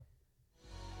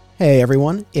Hey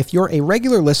everyone, if you're a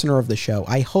regular listener of the show,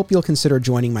 I hope you'll consider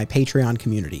joining my Patreon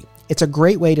community. It's a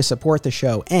great way to support the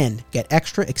show and get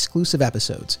extra exclusive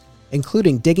episodes,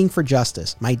 including Digging for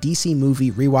Justice, my DC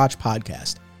movie rewatch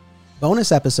podcast.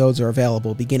 Bonus episodes are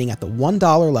available beginning at the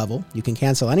 $1 level, you can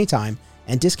cancel anytime,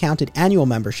 and discounted annual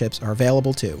memberships are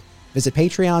available too. Visit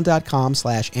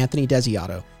patreon.com/Anthony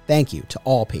Desiato. Thank you to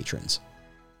all patrons.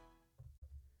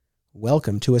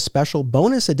 Welcome to a special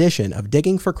bonus edition of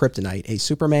Digging for Kryptonite, a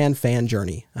Superman fan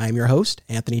journey. I am your host,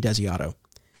 Anthony Desiato.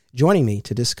 Joining me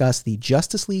to discuss the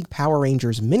Justice League Power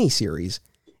Rangers miniseries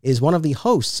is one of the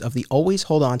hosts of the Always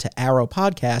Hold On to Arrow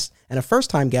podcast and a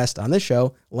first-time guest on this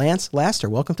show, Lance Laster.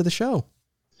 Welcome to the show.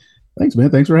 Thanks, man.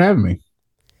 Thanks for having me.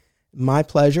 My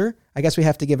pleasure. I guess we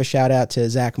have to give a shout out to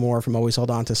Zach Moore from Always Hold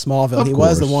On to Smallville. He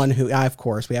was the one who, of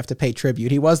course, we have to pay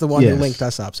tribute. He was the one who linked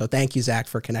us up. So thank you, Zach,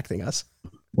 for connecting us.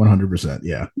 100%.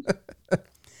 Yeah.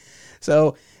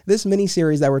 So this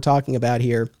miniseries that we're talking about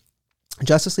here,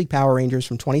 Justice League Power Rangers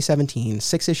from 2017,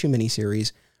 6-issue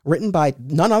miniseries, written by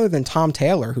none other than Tom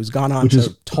Taylor, who's gone on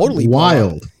to totally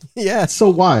wild. Yeah. So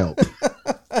wild.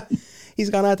 He's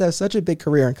gone on to have such a big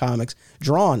career in comics,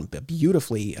 drawn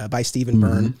beautifully by Stephen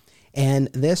Byrne. And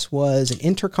this was an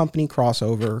intercompany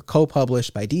crossover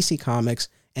co-published by DC Comics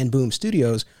and Boom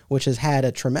Studios, which has had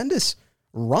a tremendous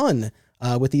run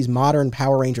with these modern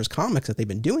Power Rangers comics that they've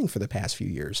been doing for the past few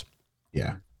years.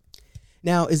 Yeah.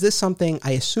 Now, is this something,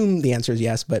 I assume the answer is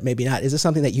yes, but maybe not. Is this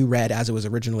something that you read as it was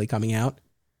originally coming out?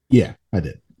 Yeah, I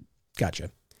did. Gotcha.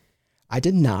 I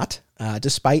did not,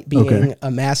 despite being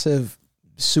a massive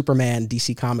Superman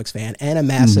DC Comics fan and a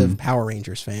massive Power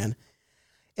Rangers fan.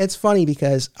 It's funny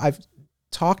because I've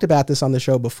talked about this on the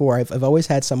show before. I've always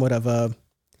had somewhat of a,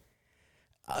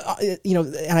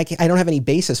 and I don't have any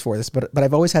basis for this, but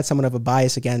I've always had somewhat of a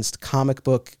bias against comic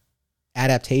book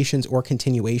adaptations or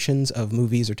continuations of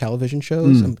movies or television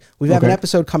shows. We have an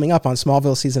episode coming up on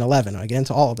Smallville season 11. I get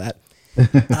into all of that.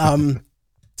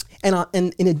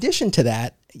 And in addition to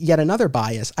that, yet another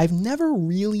bias, I've never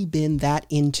really been that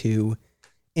into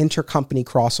intercompany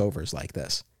crossovers like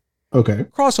this. Okay.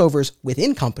 Crossovers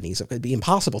within companies. It would be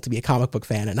impossible to be a comic book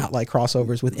fan and not like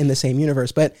crossovers within the same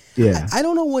universe. But I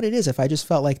don't know what it is. If I just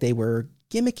felt like they were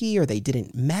gimmicky or they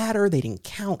didn't matter, they didn't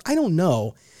count. I don't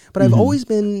know. But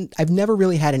I've never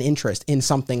really had an interest in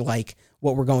something like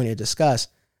what we're going to discuss.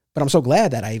 But I'm so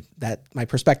glad that my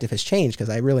perspective has changed because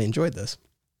I really enjoyed this.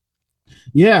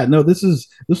 Yeah, no, this is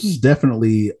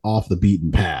definitely off the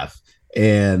beaten path.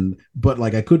 But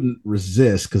I couldn't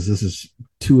resist because this is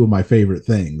two of my favorite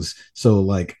things. So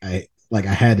I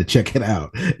had to check it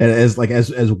out. And as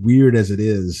weird as it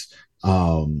is,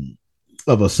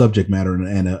 of a subject matter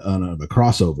and a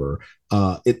crossover,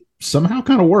 it somehow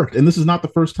kind of worked. And this is not the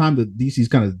first time that DC's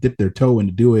kind of dipped their toe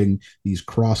into doing these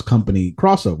cross-company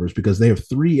crossovers, because they have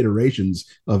 3 iterations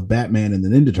of Batman and the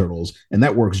Ninja Turtles, and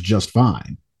that works just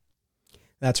fine.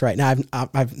 That's right. Now,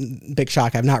 I've big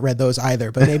shock. I've not read those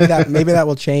either, but maybe that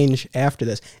will change after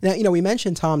this. Now, we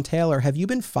mentioned Tom Taylor. Have you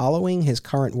been following his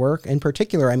current work in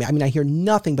particular? I mean, I hear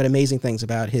nothing but amazing things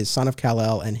about his Son of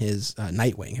Kal-El and his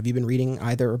Nightwing. Have you been reading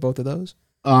either or both of those?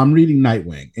 I'm reading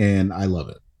Nightwing, and I love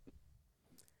it.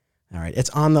 All right, it's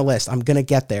on the list. I'm going to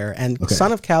get there. And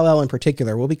Son of Kal-El in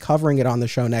particular, we'll be covering it on the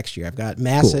show next year. I've got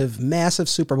massive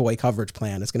Superboy coverage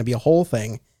planned. It's going to be a whole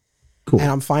thing. Cool.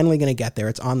 And I'm finally going to get there.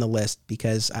 It's on the list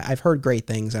because I've heard great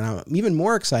things. And I'm even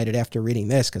more excited after reading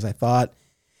this because I thought,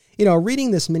 reading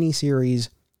this miniseries,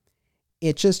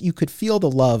 you could feel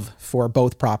the love for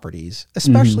both properties,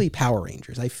 especially Power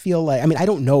Rangers. I feel like, I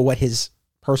don't know what his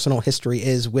personal history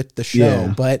is with the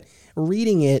show, but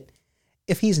reading it,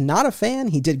 if he's not a fan,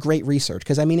 he did great research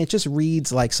because, it just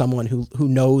reads like someone who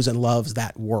knows and loves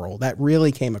that world. That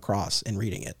really came across in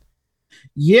reading it.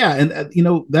 Yeah, and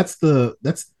that's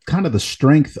kind of the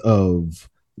strength of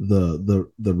the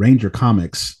Ranger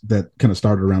comics that kind of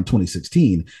started around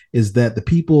 2016 is that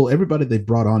everybody they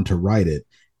brought on to write it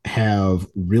have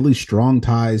really strong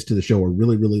ties to the show or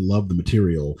really, really love the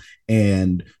material.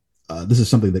 And this is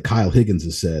something that Kyle Higgins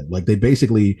has said. They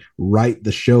basically write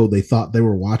the show they thought they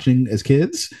were watching as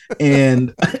kids.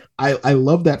 And I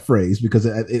love that phrase because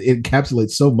it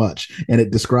encapsulates so much and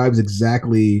it describes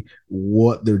exactly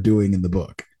what they're doing in the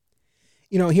book.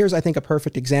 Here's, I think, a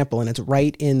perfect example, and it's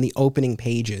right in the opening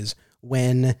pages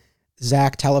when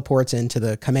Zach teleports into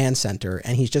the command center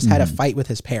and he's just had a fight with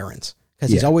his parents because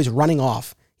he's always running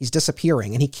off. He's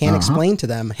disappearing and he can't explain to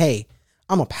them, hey,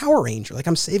 I'm a Power Ranger.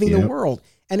 I'm saving the world.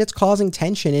 And it's causing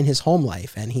tension in his home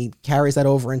life. And he carries that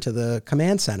over into the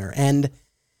command center. And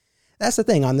that's the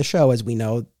thing on the show, as we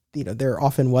know, there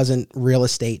often wasn't real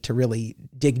estate to really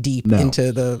dig deep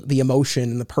into the emotion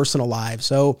and the personal lives.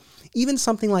 So even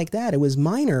something like that, it was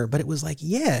minor, but it was like,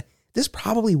 yeah, this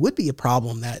probably would be a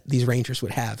problem that these Rangers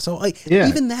would have. So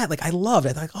even that, like, I loved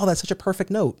it. Like, oh, that's such a perfect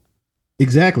note.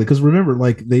 Exactly. Because remember,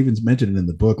 like they even mentioned it in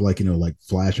the book, like, like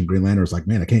Flash and Green Lantern was like,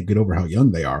 man, I can't get over how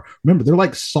young they are. Remember, they're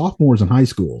like sophomores in high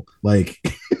school. Like,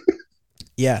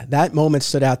 yeah, that moment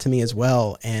stood out to me as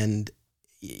well. And,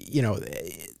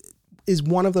 is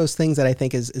one of those things that I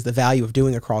think is the value of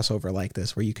doing a crossover like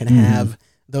this, where you can have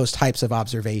those types of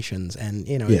observations and,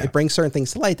 it brings certain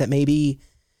things to light that maybe,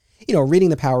 reading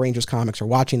the Power Rangers comics or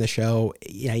watching the show,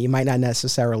 you might not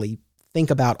necessarily think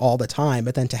about all the time,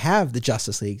 but then to have the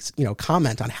Justice League's,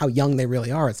 comment on how young they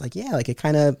really are, it's like, yeah, like it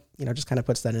kind of, just kind of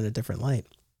puts that in a different light.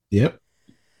 Yep.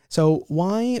 So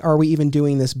why are we even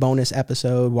doing this bonus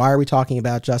episode? Why are we talking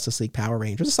about Justice League Power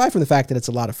Rangers? Aside from the fact that it's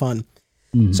a lot of fun.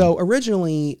 So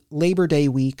originally Labor Day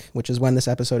week, which is when this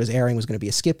episode is airing, was going to be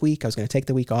a skip week. I was going to take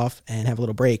the week off and have a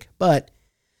little break. But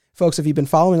folks, if you've been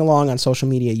following along on social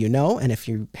media, and if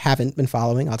you haven't been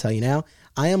following, I'll tell you now,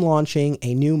 I am launching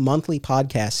a new monthly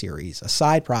podcast series, a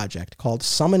side project called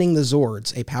Summoning the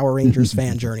Zords, a Power Rangers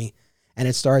fan journey. And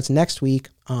it starts next week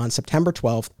on September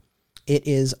 12th. It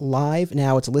is live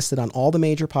now. It's listed on all the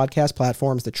major podcast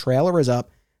platforms. The trailer is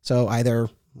up. So either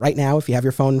right now, if you have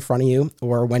your phone in front of you,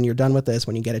 or when you're done with this,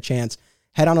 when you get a chance,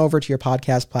 head on over to your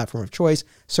podcast platform of choice,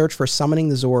 search for Summoning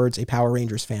the Zords, a Power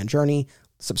Rangers fan journey,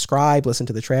 subscribe, listen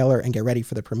to the trailer, and get ready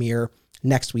for the premiere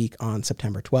next week on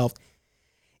September 12th.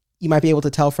 You might be able to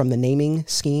tell from the naming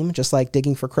scheme, just like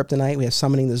Digging for Kryptonite, we have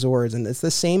Summoning the Zords, and it's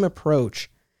the same approach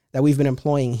that we've been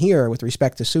employing here with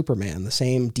respect to Superman, the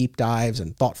same deep dives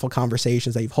and thoughtful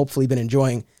conversations that you've hopefully been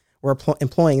enjoying. We're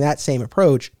employing that same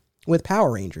approach with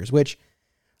Power Rangers, which,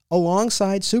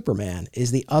 alongside Superman,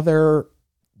 is the other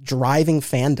driving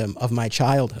fandom of my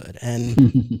childhood.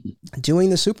 And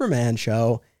doing the Superman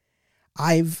show,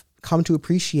 I've come to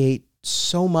appreciate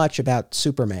so much about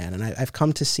Superman, and I've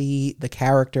come to see the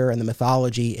character and the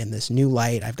mythology in this new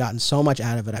light. I've gotten so much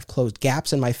out of it. I've closed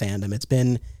gaps in my fandom. It's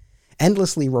been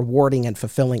endlessly rewarding and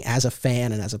fulfilling as a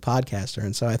fan and as a podcaster.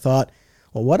 And so I thought,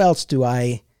 well, what else do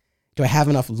I have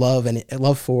enough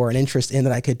love for and interest in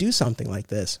that I could do something like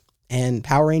this? And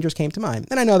Power Rangers came to mind.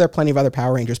 And I know there are plenty of other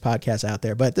Power Rangers podcasts out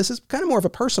there, but this is kind of more of a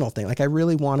personal thing. Like, I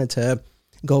really wanted to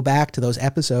go back to those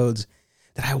episodes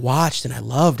that I watched and I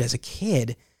loved as a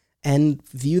kid and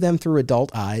view them through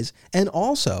adult eyes. And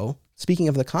also, speaking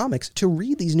of the comics, to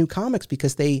read these new comics,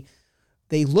 because they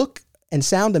look and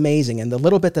sound amazing. And the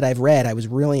little bit that I've read, I was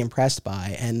really impressed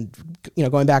by. And,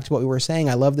 going back to what we were saying,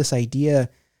 I love this idea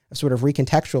of sort of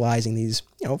recontextualizing these,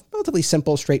 relatively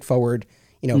simple, straightforward,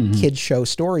 kids show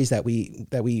stories that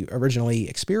we originally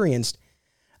experienced,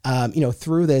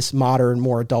 through this modern,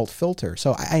 more adult filter.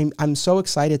 So I'm so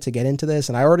excited to get into this.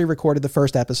 And I already recorded the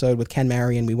first episode with Ken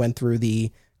Marion. We went through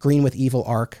the Green with Evil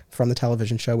arc from the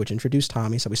television show, which introduced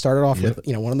Tommy. So we started off with,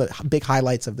 one of the big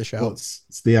highlights of the show. Well,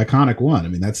 it's the iconic one. I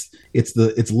mean,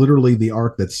 it's literally the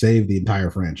arc that saved the entire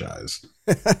franchise.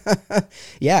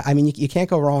 Yeah. I mean, you can't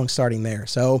go wrong starting there.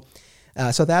 So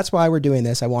that's why we're doing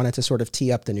this. I wanted to sort of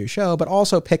tee up the new show, but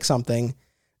also pick something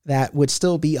that would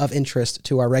still be of interest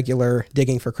to our regular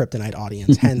Digging for Kryptonite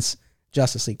audience, hence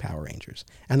Justice League Power Rangers.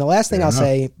 And the last thing I'll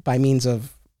say by means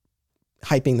of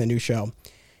hyping the new show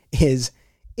is,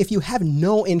 if you have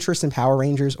no interest in Power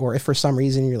Rangers, or if for some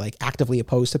reason you're like actively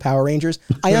opposed to Power Rangers,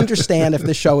 I understand if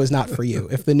the show is not for you,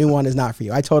 if the new one is not for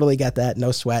you. I totally get that.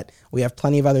 No sweat. We have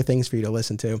plenty of other things for you to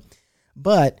listen to.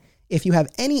 But if you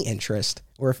have any interest,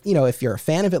 or if you're a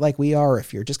fan of it like we are, or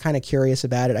if you're just kind of curious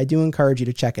about it, I do encourage you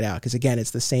to check it out. Because again,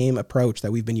 it's the same approach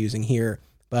that we've been using here,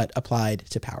 but applied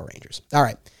to Power Rangers. All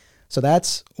right. So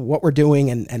that's what we're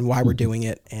doing and why we're doing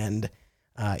it. And,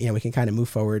 we can kind of move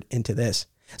forward into this.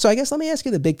 So I guess let me ask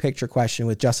you the big picture question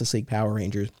with Justice League Power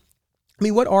Rangers. I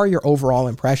mean, what are your overall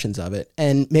impressions of it?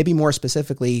 And maybe more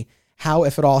specifically, how,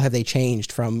 if at all, have they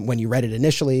changed from when you read it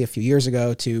initially a few years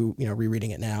ago to,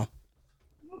 rereading it now?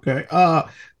 Okay.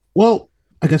 Well,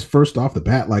 I guess first off the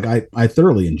bat, like I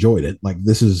thoroughly enjoyed it. Like,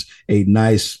 this is a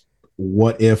nice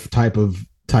what if type of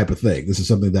thing. This is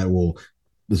something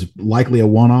this is likely a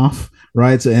one-off,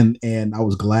 right? So, and I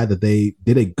was glad that they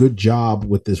did a good job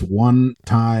with this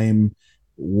one-off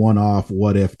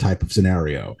what if type of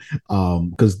scenario,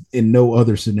 because in no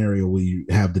other scenario will you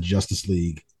have the Justice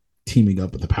League teaming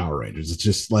up with the Power Rangers. It's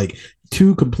just like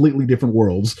two completely different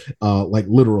worlds, like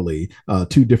literally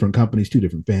two different companies, two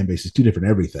different fan bases, two different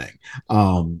everything.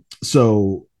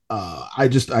 So I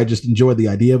just enjoyed the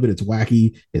idea of it. It's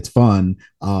wacky, it's fun,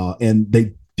 and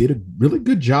they did a really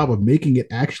good job of making it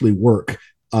actually work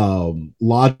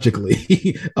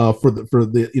logically for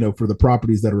the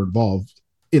properties that are involved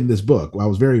in this book. I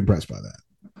was very impressed by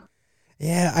that.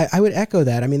 Yeah, I would echo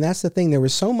that. I mean, that's the thing. There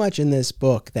was so much in this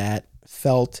book that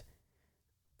felt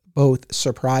both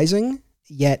surprising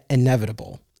yet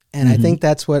inevitable. And I think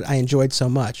that's what I enjoyed so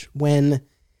much. When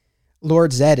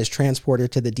Lord Zed is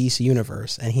transported to the DC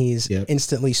universe and he's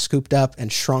instantly scooped up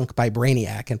and shrunk by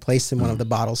Brainiac and placed in one of the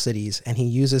bottle cities, and he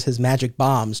uses his magic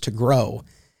bombs to grow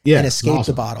and escape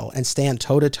the bottle and stand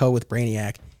toe-to-toe with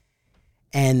Brainiac.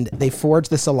 And they forge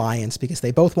this alliance because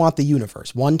they both want the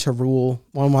universe. One to rule,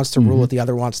 one wants to rule it, the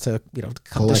other wants to,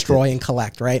 destroy and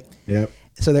collect, right? Yep.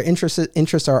 So their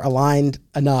interests are aligned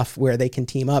enough where they can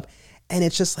team up. And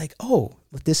it's just like, oh,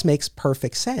 this makes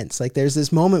perfect sense. Like there's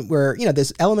this moment where,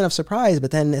 this element of surprise,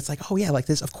 but then it's like, oh yeah, like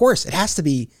this, of course, it has to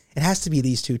be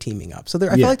these two teaming up. So I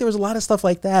felt like there was a lot of stuff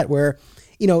like that where,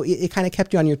 it kind of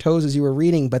kept you on your toes as you were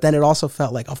reading, but then it also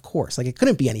felt like, of course, like it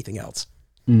couldn't be anything else.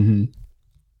 Mm-hmm.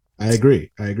 I agree.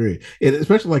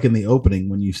 Especially like in the opening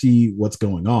when you see what's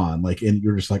going on, like, and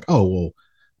you're just like, oh,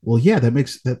 well, yeah, that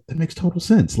makes total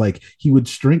sense. Like he would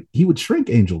shrink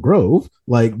Angel Grove.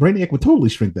 Like Brainiac would totally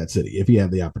shrink that city if he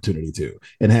had the opportunity to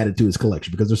and add it to his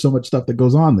collection because there's so much stuff that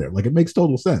goes on there. Like it makes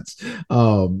total sense.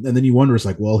 And then you wonder, it's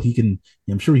like, well,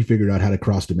 I'm sure he figured out how to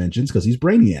cross dimensions because he's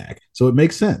Brainiac. So it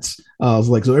makes sense. It's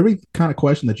like, so every kind of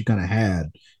question that you kind of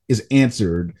had is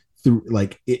answered through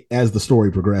as the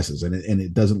story progresses, and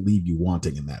it doesn't leave you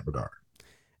wanting in that regard.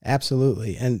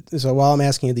 Absolutely. And so while I'm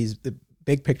asking you these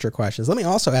big picture questions, let me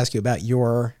also ask you about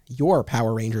your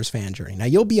Power Rangers fan journey. Now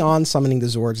you'll be on Summoning the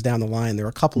Zords down the line. There are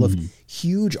a couple of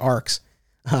huge arcs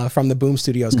from the Boom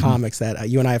Studios comics that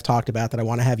you and I have talked about that I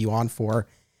want to have you on for.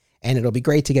 And it'll be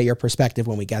great to get your perspective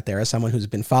when we get there as someone who's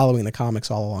been following the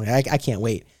comics all along. I can't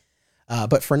wait.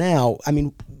 But for now, I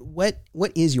mean, what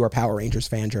is your Power Rangers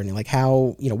fan journey? Like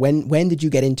how, when did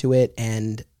you get into it?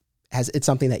 And it's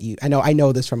something that I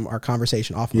know this from our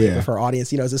conversation off mic, but for our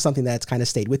audience, is this something that's kind of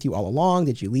stayed with you all along?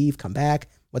 Did you leave, come back?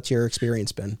 What's your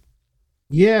experience been?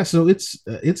 Yeah, so it's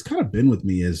kind of been with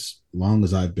me as long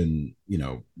as I've been,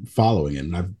 following it,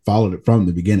 and I've followed it from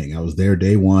the beginning. I was there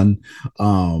day one.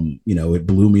 It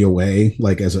blew me away.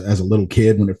 Like as a little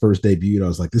kid when it first debuted, I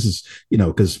was like, this is,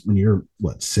 because when you're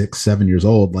 6, 7 years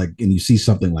old, like, and you see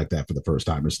something like that for the first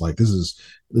time, it's like this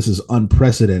is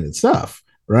unprecedented stuff.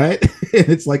 Right. And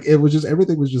it's like,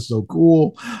 everything was just so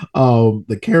cool.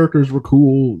 The characters were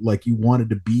cool. Like you wanted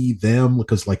to be them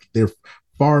because like they're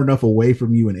far enough away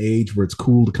from you in age where it's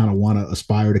cool to kind of want to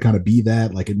aspire to kind of be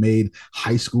that. Like it made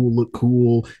high school look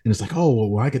cool. And it's like, oh, well,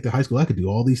 when I get to high school, I could do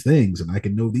all these things and I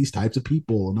can know these types of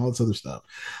people and all this other stuff.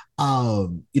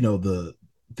 The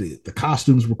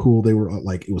costumes were cool. They were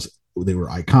they were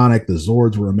iconic. The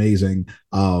Zords were amazing.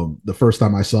 The first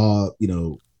time I saw,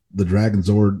 the Dragon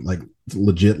Zord, like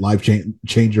legit life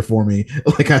changer for me.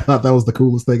 Like I thought that was the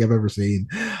coolest thing I've ever seen.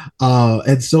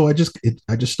 And so I just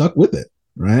stuck with it.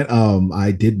 Right.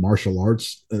 I did martial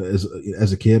arts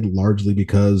as a kid, largely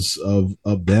because of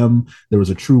them. There was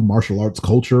a true martial arts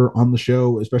culture on the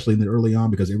show, especially in the early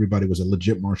on, because everybody was a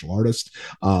legit martial artist.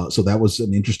 So that was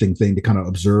an interesting thing to kind of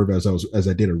observe as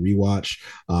I did a rewatch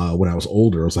when I was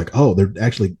older. I was like, oh, they're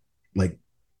actually like,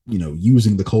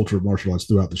 using the culture of martial arts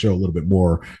throughout the show a little bit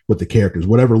more with the characters.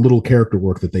 Whatever little character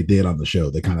work that they did on the show,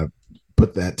 they kind of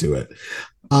put that to it.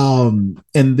 And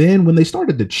then when they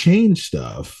started to change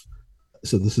stuff,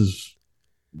 so this is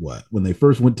when they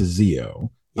first went to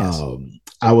Zeo. Yes. So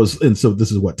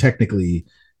this is what technically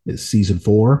is season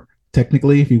 4.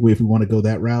 Technically, if we want to go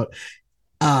that route,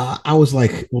 I was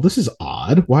like, well, this is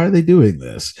odd. Why are they doing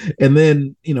this? And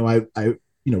then I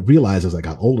realized as I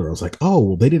got older, I was like, oh,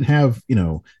 well, they didn't have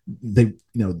when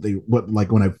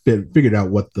I figured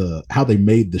out how they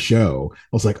made the show, I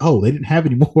was like, oh, they didn't have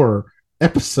any more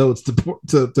episodes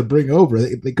to bring over.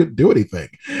 They couldn't do anything,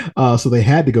 so they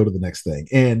had to go to the next thing.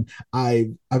 And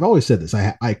I've always said this.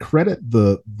 I credit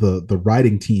the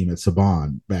writing team at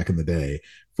Saban back in the day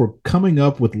for coming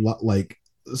up with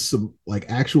some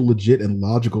actual legit and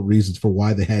logical reasons for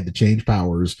why they had to change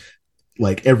powers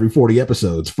like every 40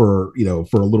 episodes for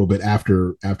a little bit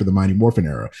after the Mighty Morphin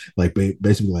era. Like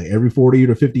basically like every 40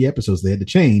 to 50 episodes they had to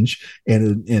change,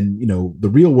 and the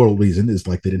real world reason is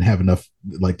like they didn't have enough,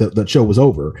 like the show was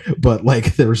over, but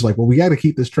like there was like, well, we got to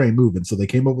keep this train moving, so they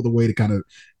came up with a way to kind of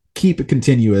keep it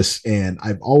continuous. And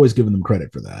I've always given them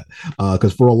credit for that,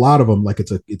 because for a lot of them, like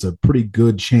it's a pretty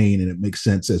good chain, and it makes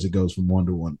sense as it goes from one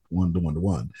to one.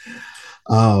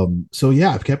 So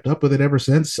yeah, I've kept up with it ever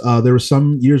since. There were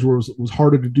some years where it was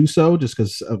harder to do so just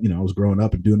because I was growing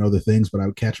up and doing other things, but I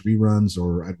would catch reruns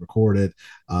or I'd record it.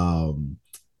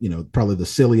 probably the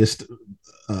silliest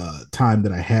time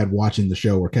that I had watching the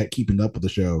show or keeping up with the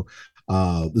show.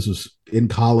 This was in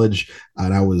college,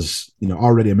 and I was,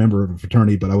 already a member of a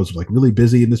fraternity, but I was like really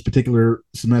busy in this particular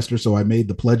semester. So I made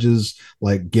the pledges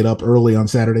like get up early on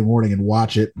Saturday morning and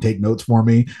watch it, and take notes for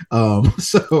me.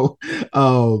 So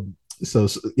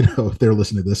if they're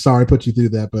listening to this, sorry I put you through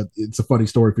that, but it's a funny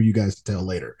story for you guys to tell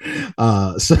later.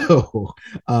 So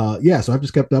I've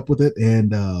just kept up with it,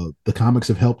 and the comics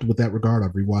have helped with that regard.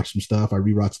 I've rewatched some stuff. I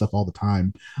rewatch stuff all the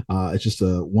time. It's just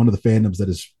one of the fandoms that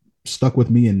is stuck with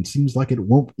me and seems like it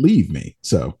won't leave me.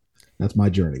 So that's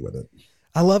my journey with it.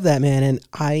 I love that, man. And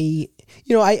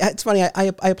it's funny.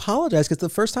 I apologize because the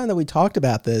first time that we talked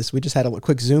about this, we just had a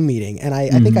quick Zoom meeting, and I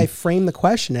think I framed the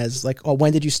question as like, "Oh,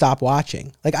 when did you stop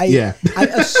watching?" Like I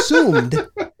assumed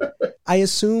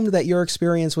that your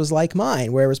experience was like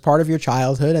mine, where it was part of your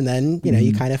childhood, and then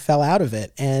you kind of fell out of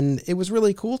it. And it was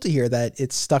really cool to hear that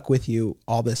it's stuck with you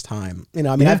all this time.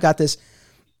 I've got this,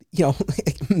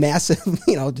 massive,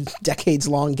 decades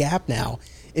long gap now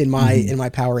in my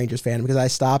Power Rangers fandom because I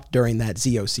stopped during that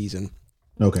Zeo season.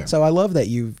 Okay. So I love that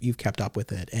you've kept up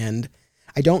with it. And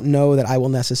I don't know that I will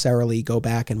necessarily go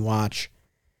back and watch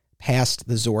past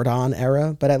the Zordon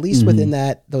era, but at least within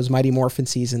those Mighty Morphin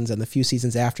seasons and the few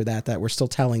seasons after that we're still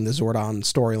telling the Zordon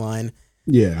storyline.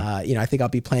 Yeah. I think I'll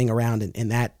be playing around in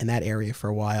that area for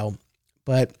a while.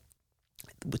 But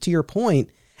to your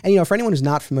point, and for anyone who's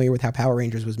not familiar with how Power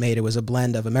Rangers was made, it was a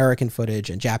blend of American footage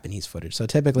and Japanese footage. So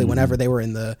typically whenever they were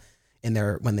when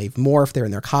they've morphed, they're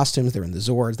in their costumes, they're in the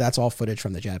Zords, that's all footage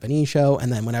from the Japanese show.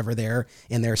 And then whenever they're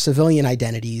in their civilian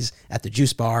identities at the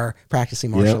juice bar,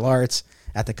 practicing martial arts,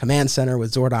 at the command center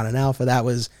with Zordon and Alpha, that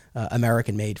was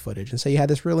American made footage. And so you had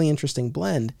this really interesting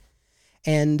blend.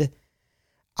 And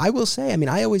I will say,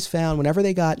 I always found whenever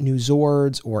they got new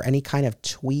Zords or any kind of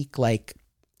tweak, like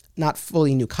not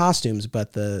fully new costumes,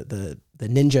 but the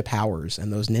ninja powers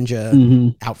and those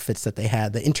ninja outfits that they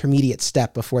had, the intermediate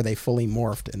step before they fully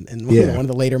morphed in one of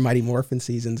the later Mighty Morphin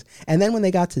seasons. And then when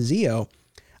they got to Zeo,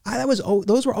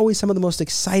 those were always some of the most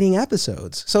exciting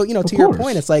episodes. So, to your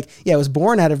point, it's like, it was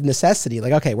born out of necessity.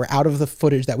 Like, okay, we're out of the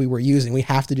footage that we were using. We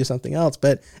have to do something else.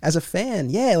 But as a fan,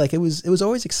 it was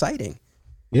always exciting.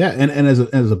 Yeah. And as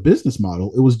a business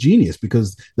model, it was genius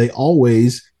because they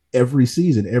always, every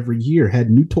season, every year had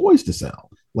new toys to sell.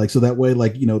 Like, so that way,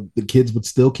 like, the kids would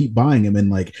still keep buying them. And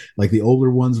like the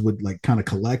older ones would like kind of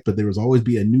collect, but there was always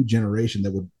be a new generation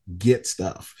that would get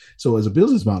stuff. So as a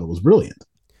business model, it was brilliant.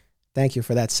 Thank you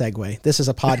for that segue. This is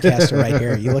a podcaster right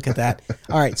here. You look at that.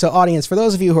 All right. So audience, for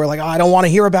those of you who are like, I don't want to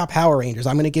hear about Power Rangers,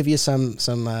 I'm going to give you some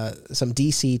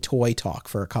DC toy talk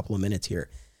for a couple of minutes here.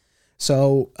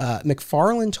 So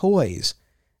McFarlane Toys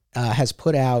has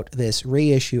put out this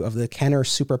reissue of the Kenner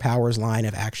Superpowers line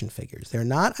of action figures. They're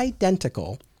not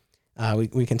identical.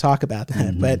 We can talk about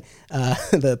that, but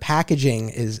the packaging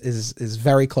is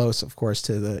very close, of course,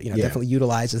 to the definitely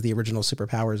utilizes the original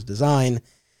Superpowers design.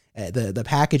 The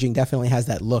packaging definitely has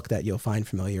that look that you'll find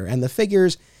familiar, and the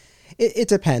figures, it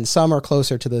depends. Some are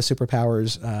closer to the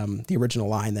Superpowers, the original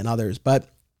line, than others. But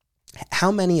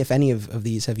how many, if any, of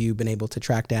these have you been able to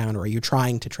track down, or are you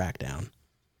trying to track down?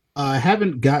 I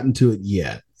haven't gotten to it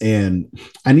yet, and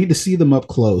I need to see them up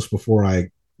close before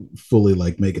I fully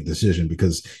like make a decision,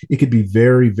 because it could be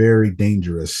very, very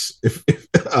dangerous if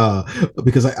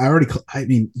because I already,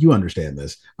 you understand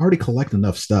this. I already collect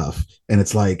enough stuff, and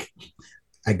it's like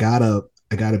I gotta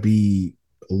be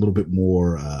a little bit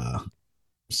more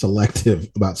selective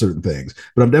about certain things.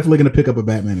 But I'm definitely gonna pick up a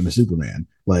Batman and a Superman,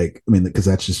 because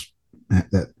that's just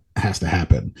that has to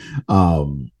happen.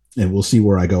 And we'll see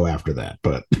where I go after that.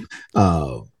 But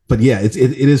yeah, it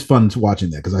is fun to watching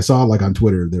that, because I saw like on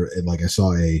Twitter there, like I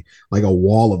saw a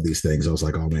wall of these things. I was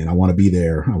like, oh man, I want to be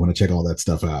there. I want to check all that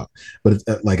stuff out. But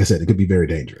like I said, it could be very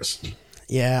dangerous.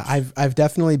 Yeah, I've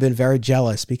definitely been very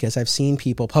jealous, because I've seen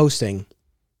people posting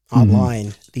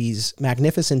online these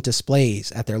magnificent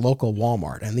displays at their local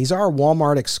Walmart, and these are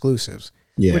Walmart exclusives.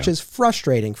 Yeah. Which is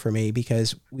frustrating for me,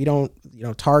 because we don't,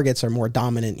 Targets are more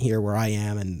dominant here where I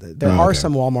am. And there are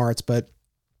some Walmarts, but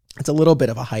it's a little bit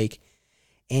of a hike.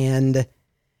 And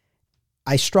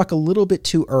I struck a little bit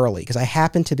too early, because I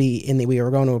happened to be we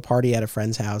were going to a party at a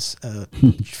friend's house,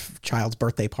 child's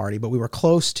birthday party, but we were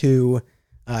close to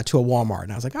a Walmart.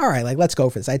 And I was like, all right, like, let's go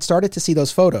for this. I'd started to see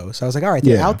those photos. So I was like, all right,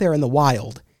 they're out there in the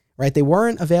wild, right? They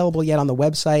weren't available yet on the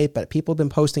website, but people have been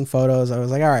posting photos. I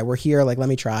was like, all right, we're here. Like, let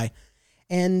me try.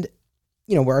 And,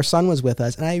 where our son was with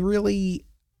us, and I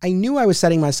knew I was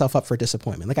setting myself up for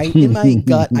disappointment. Like, in my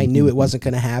gut, I knew it wasn't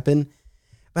going to happen,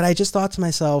 but I just thought to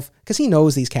myself, because he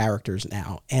knows these characters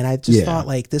now, and I just thought,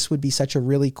 like, this would be such a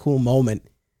really cool moment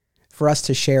for us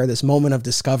to share this moment of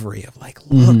discovery of like,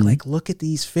 look at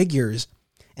these figures,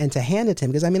 and to hand it to him.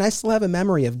 Because I mean, I still have a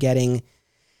memory of getting,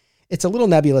 it's a little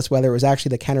nebulous whether it was actually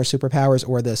the Kenner Superpowers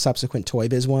or the subsequent Toy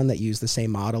Biz one that used the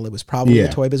same model. It was probably the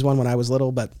Toy Biz one when I was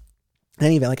little, but in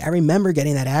any event, like I remember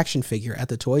getting that action figure at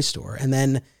the toy store, and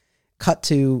then cut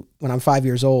to when I'm 5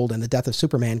 years old and the Death of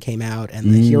Superman came out,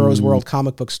 and the Heroes World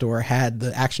comic book store had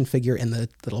the action figure in the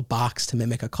little box to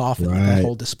mimic a coffin, like that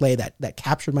whole display that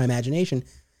captured my imagination.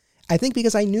 I think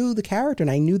because I knew the character and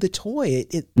I knew the toy,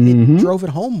 it drove it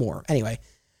home more. Anyway,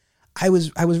 I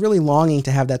was really longing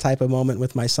to have that type of moment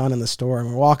with my son in the store, and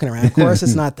we're walking around. Of course,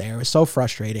 it's not there. It was so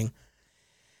frustrating.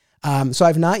 So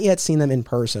I've not yet seen them in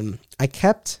person. I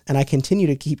continue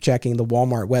to keep checking the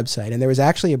Walmart website, and there was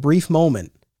actually a brief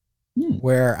moment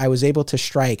where I was able to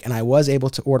strike, and I was able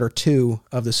to order 2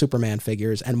 of the Superman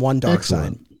figures and 1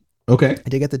 Darkseid. Okay. I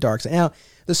did get the Darkseid. Now,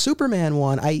 the Superman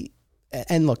one,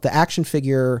 and look, the action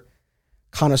figure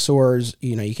connoisseurs,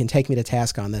 you can take me to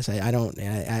task on this.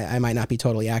 I might not be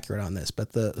totally accurate on this,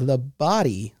 but the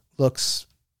body looks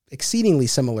exceedingly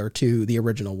similar to the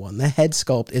original one. The head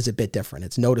sculpt is a bit different.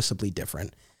 It's noticeably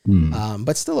different,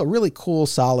 but still a really cool,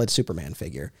 solid Superman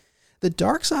figure. The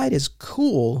Darkseid is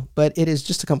cool, but it is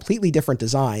just a completely different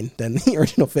design than the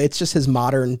original. It's just his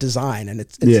modern design, and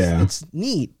it's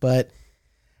neat, but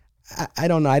I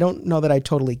don't know. I don't know that I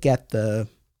totally get the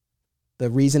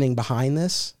reasoning behind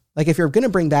this. Like, if you're going to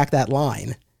bring back that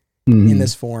line in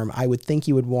this form, I would think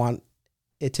you would want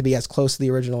it to be as close to the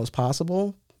original as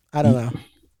possible. I don't know.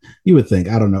 You would think.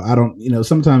 I don't know.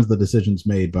 Sometimes the decisions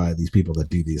made by these people that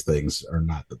do these things are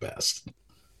not the best.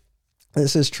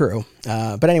 This is true.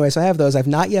 But anyway, so I have those. I've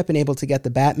not yet been able to get the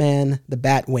Batman, the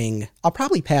Batwing. I'll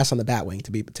probably pass on the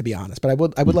Batwing to be honest, but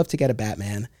I would love to get a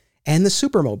Batman and the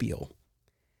Supermobile.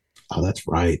 Oh, that's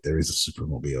right. There is a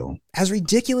Supermobile. As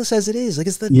ridiculous as it is, like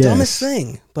it's the dumbest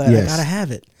thing, but I gotta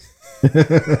have it.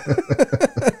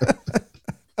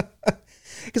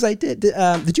 Because I did.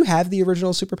 Did you have the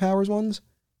original Superpowers ones?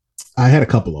 I had a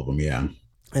couple of them. Yeah.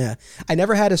 Yeah. I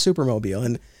never had a Supermobile,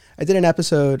 and I did an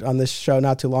episode on this show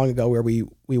not too long ago where we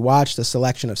watched a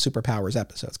selection of Superpowers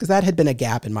episodes, because that had been a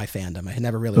gap in my fandom. I had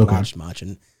never really watched much.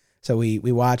 And so we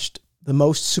watched the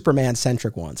most Superman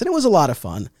centric ones, and it was a lot of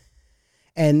fun.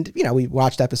 And, we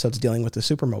watched episodes dealing with the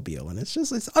Supermobile, and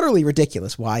it's utterly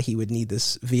ridiculous why he would need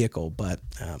this vehicle, but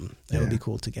it would be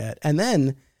cool to get. And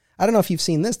then, I don't know if you've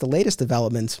seen this, the latest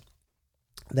development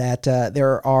that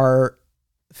there are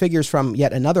figures from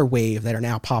yet another wave that are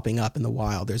now popping up in the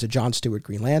wild. There's a John Stewart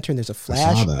Green Lantern, there's a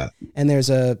Flash, I saw that. And there's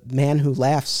a Man Who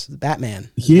Laughs Batman.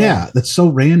 Yeah, that's so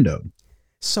random.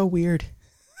 So weird.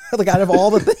 Like, out of all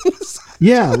the things.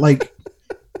 Yeah, like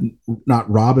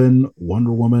not Robin,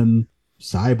 Wonder Woman,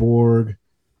 Cyborg,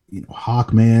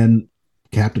 Hawkman,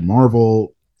 Captain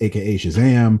Marvel, aka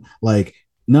Shazam, like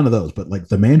none of those, but like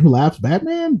the Man Who Laughs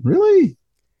Batman, really?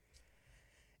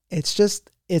 It's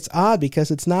odd because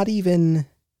it's not even,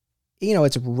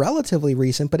 it's relatively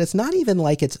recent, but it's not even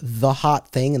like it's the hot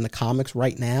thing in the comics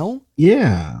right now.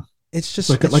 Yeah. It's just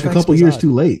like a couple years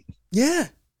too late. Yeah.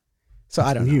 So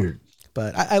I don't know.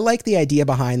 But I like the idea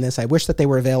behind this. I wish that they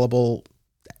were available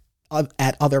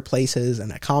at other places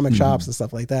and at comic shops and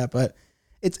stuff like that. But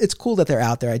it's cool that they're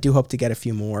out there. I do hope to get a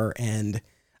few more. And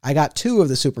I got 2 of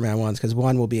the Superman ones because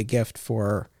one will be a gift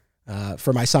for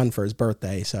my son for his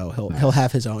birthday. So he'll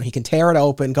have his own. He can tear it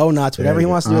open, go nuts, whatever he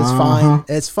wants to do. It's fine.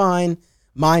 It's fine.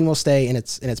 Mine will stay in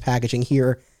its packaging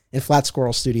here in Flat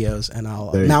Squirrel Studios, and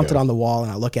I'll mount it on the wall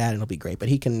and I'll look at it and it'll be great. But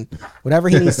he can, whatever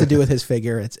he needs to do with his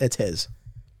figure, it's his.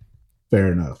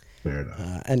 Fair enough.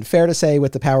 And fair to say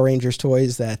with the Power Rangers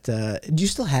toys that, do you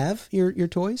still have your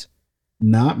toys?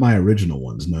 Not my original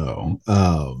ones, no.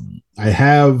 I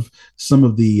have some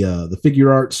of the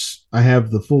figure arts. I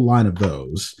have the full line of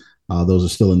those. Those are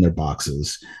still in their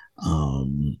boxes.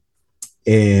 And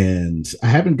I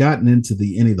haven't gotten into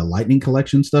any of the Lightning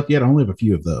Collection stuff yet. I only have a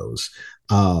few of those.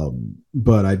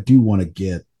 But I do want to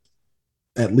get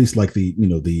at least like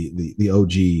the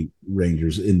OG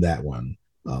Rangers in that one.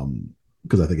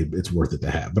 Because I think it's worth it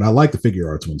to have. But I like the figure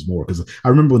arts ones more, because I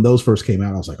remember when those first came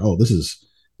out, I was like, oh,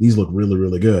 these look really,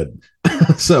 really good.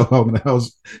 So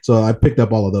I picked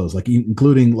up all of those, like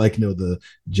including like, the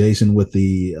Jason with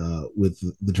the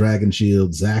dragon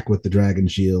shield, Zach with the dragon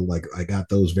shield. Like, I got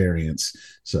those variants.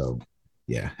 So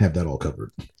yeah, have that all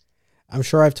covered. I'm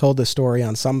sure I've told this story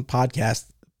on some podcast,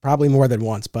 probably more than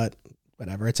once, but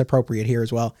whatever, it's appropriate here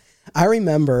as well. I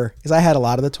remember, because I had a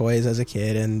lot of the toys as a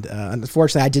kid, and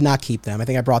unfortunately I did not keep them. I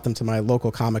think I brought them to my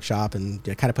local comic shop and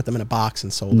kind of put them in a box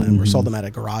and sold them, or sold them at a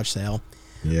garage sale.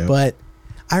 Yeah. But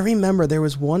I remember there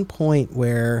was one point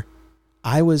where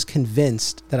I was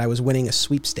convinced that I was winning a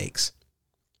sweepstakes.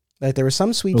 Like there was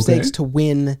some sweepstakes to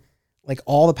win like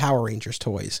all the Power Rangers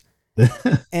toys.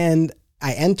 And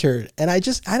I entered and I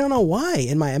don't know why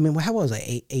how was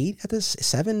I? Eight at this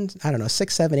 7, I don't know,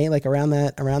 6, 7, 8, like around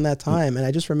that time. And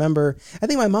I just remember, I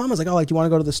think my mom was like, oh, like, do you want to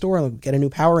go to the store and get a new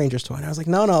Power Rangers toy? And I was like,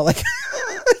 no, like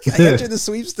I entered the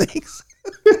sweepstakes.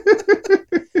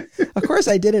 Of course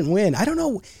I didn't win. I don't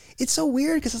know. It's so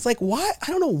weird because it's like, why? I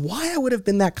don't know why I would have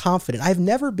been that confident. I've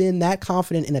never been that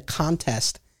confident in a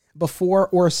contest before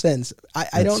or since.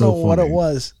 I don't know what it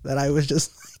was that I was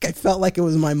just like, I felt like it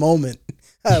was my moment.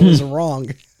 I was wrong.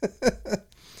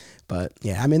 But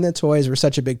yeah, I mean, the toys were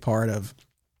such a big part of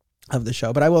the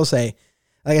show. But I will say,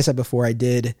 like I said before, I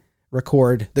did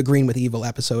record the Green with Evil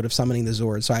episode of Summoning the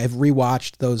Zord. So I have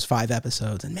rewatched those 5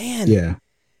 episodes and man,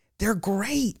 they're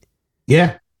great.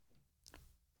 Yeah.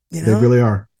 You know? They really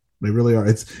are. They really are.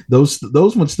 It's those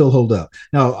ones still hold up.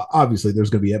 Now, obviously,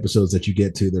 there's going to be episodes that you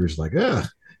get to that are just like,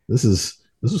 this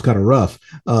was kind of rough.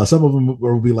 Some of them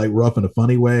will be like rough in a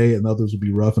funny way, and others will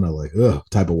be rough in a like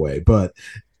type of way. But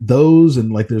those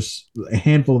and like there's a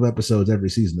handful of episodes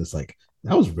every season that's like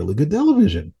that was really good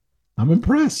television. I'm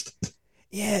impressed.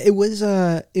 Yeah, it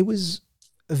was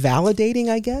validating,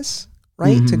 I guess.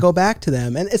 Right? To go back to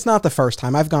them. And it's not the first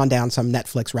time. I've gone down some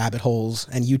Netflix rabbit holes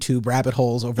and YouTube rabbit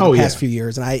holes over the past few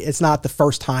years. And it's not the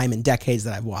first time in decades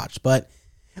that I've watched, but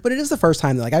it is the first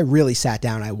time that like I really sat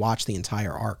down and I watched the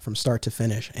entire arc from start to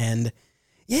finish. And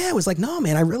yeah, it was like, no,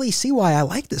 man, I really see why I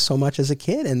liked this so much as a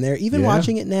kid. And they're even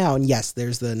watching it now. And yes,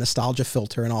 there's the nostalgia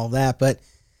filter and all of that, but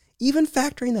even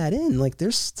factoring that in, like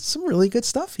there's some really good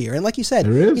stuff here. And like you said,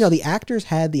 the actors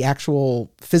had the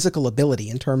actual physical ability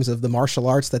in terms of the martial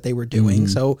arts that they were doing.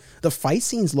 So the fight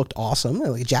scenes looked awesome.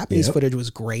 Like Japanese footage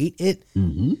was great. It,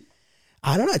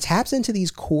 I don't know, it taps into these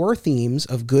core themes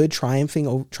of good triumphing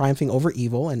over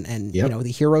evil and you know, the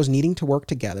heroes needing to work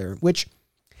together, which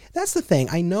that's the thing.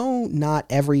 I know not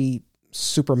every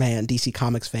Superman DC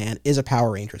Comics fan is a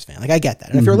Power Rangers fan. Like I get that.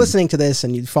 And if you're listening to this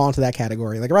and you fall into that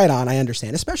category, like right on, I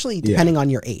understand, especially depending on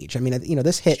your age. I mean, you know,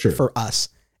 this hit for us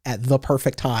at the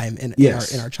perfect time in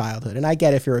our childhood. And I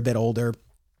get if you're a bit older,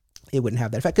 it wouldn't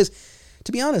have that effect. Because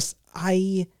to be honest,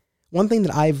 one thing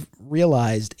that I've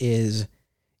realized is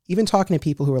even talking to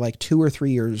people who are like 2 or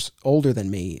 3 years older than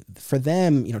me, for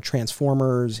them, you know,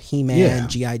 Transformers, He-Man,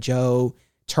 G.I. Joe,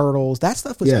 Turtles, that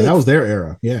stuff was big. That was their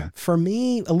era. Yeah. For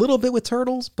me, a little bit with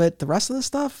Turtles, but the rest of the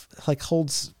stuff like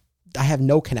I have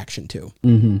no connection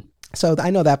to. So I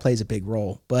know that plays a big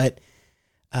role, but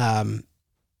I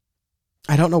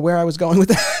don't know where I was going with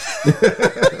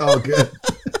that. Oh, good.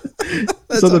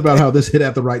 Something about how this hit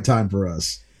at the right time for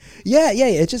us. Yeah.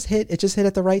 It just hit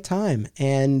at the right time.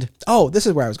 And this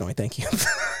is where I was going. Thank you.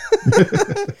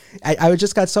 I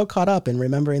just got so caught up in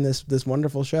remembering this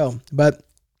wonderful show, but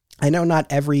I know not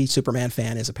every Superman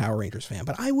fan is a Power Rangers fan,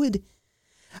 but I would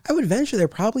venture there are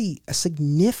probably a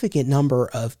significant number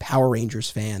of Power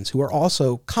Rangers fans who are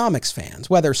also comics fans,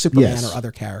 whether Superman or other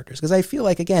characters. Because I feel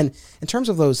like, again, in terms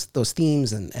of those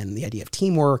themes and the idea of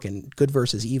teamwork and good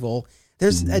versus evil,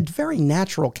 there's a very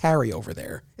natural carryover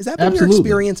there. Is that been your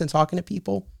experience in talking to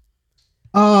people?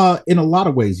 In a lot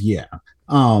of ways, yeah.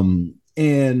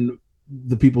 And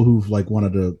the people who've like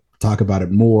wanted to talk about it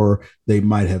more, they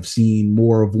might have seen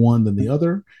more of one than the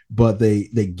other, but they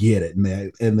get it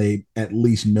and they at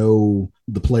least know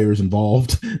the players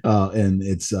involved, and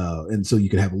it's and so you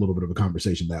can have a little bit of a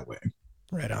conversation that way.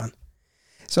 Right on.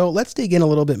 So let's dig in a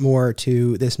little bit more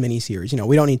to this miniseries. You know,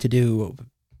 we don't need to do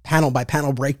panel by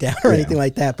panel breakdown or anything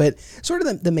like that, but sort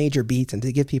of the major beats and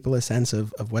to give people a sense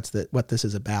of what this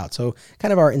is about. So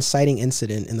kind of our inciting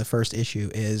incident in the first issue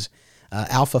is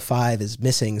Alpha 5 is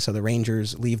missing, so the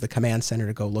Rangers leave the command center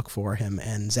to go look for him,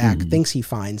 and Zach thinks he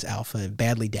finds Alpha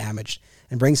badly damaged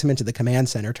and brings him into the command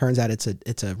center. Turns out it's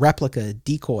a replica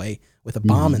decoy with a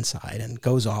bomb inside and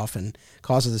goes off and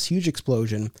causes this huge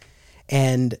explosion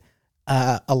and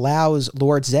allows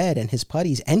Lord Zed and his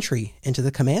putties entry into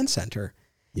the command center.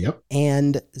 Yep.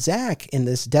 And Zach, in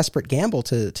this desperate gamble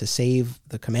to save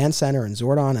the command center and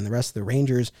Zordon and the rest of the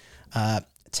Rangers,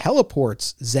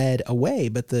 teleports Zed away,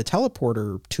 but the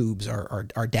teleporter tubes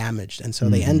are damaged, and so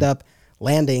they end up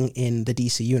landing in the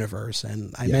DC universe.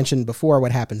 And I mentioned before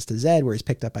what happens to Zed, where he's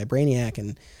picked up by Brainiac,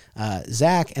 and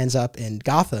Zach ends up in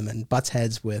Gotham and butts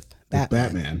heads with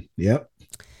Batman. Yep.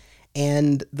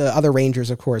 And the other Rangers,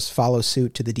 of course, follow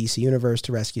suit to the DC universe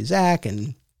to rescue Zach,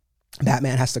 and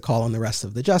Batman has to call on the rest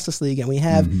of the Justice League, and we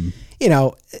have, you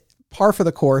know, par for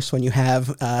the course when you have,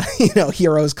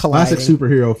 heroes colliding. Classic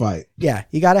superhero fight. Yeah,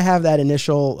 you got to have that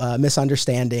initial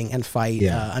misunderstanding and fight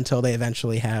until they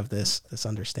eventually have this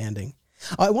understanding.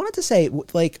 I wanted to say,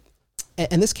 like,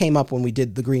 and this came up when we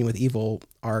did the Green with Evil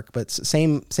arc, but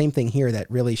same thing here that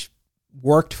really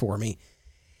worked for me.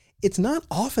 It's not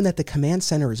often that the command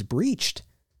center is breached.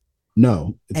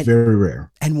 No, it's very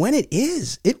rare. And when it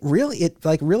is, it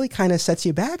really kind of sets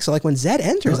you back. So like when Zed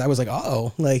enters, I was like,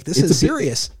 oh, like this is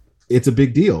serious. It's a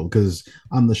big deal because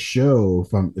on the show,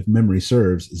 if memory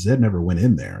serves, Zed never went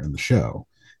in there in the show.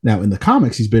 Now in the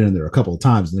comics, he's been in there a couple of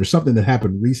times, and there's something that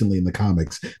happened recently in the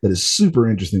comics that is super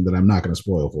interesting that I'm not going to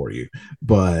spoil for you.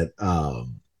 But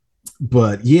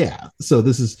yeah, so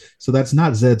that's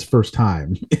not Zed's first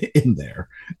time in there,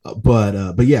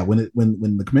 but yeah, when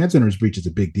the command center is breached, it's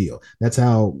a big deal. That's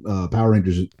how Power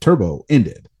Rangers Turbo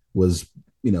ended. Was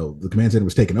the command center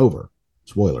was taken over.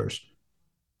 Spoilers.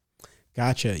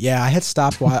 Gotcha. Yeah, I had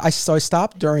stopped. I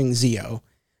stopped during Zeo.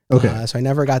 Okay. So I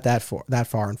never got that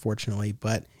far, unfortunately.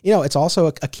 But it's also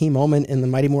a key moment in the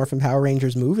Mighty Morphin Power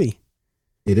Rangers movie.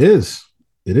 It is.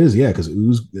 Yeah, because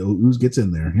Ooze gets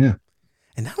in there. Yeah.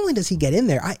 And not only does he get in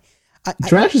there, he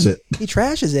trashes it. He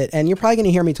trashes it, and you're probably going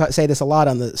to hear me say this a lot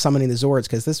on the Summoning the Zords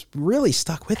because this really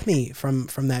stuck with me from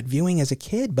that viewing as a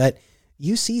kid. But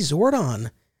you see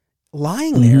Zordon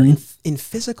lying there in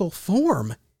physical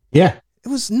form. Yeah, it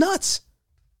was nuts.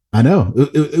 I know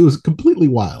it was completely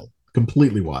wild.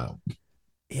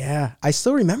 Yeah, I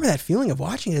still remember that feeling of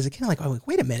watching it as a kid. Like,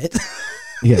 wait a minute.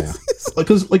 Yeah,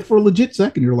 because for a legit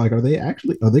second, you're like, are they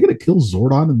going to kill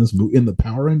Zordon in the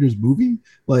Power Rangers movie?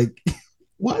 Like,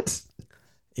 what?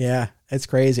 Yeah, it's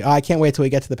crazy. I can't wait till we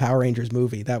get to the Power Rangers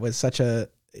movie. That was such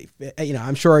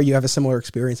I'm sure you have a similar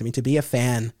experience. I mean, to be a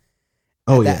fan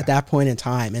at that point in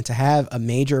time and to have a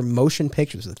major motion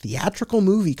picture, a theatrical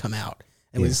movie come out.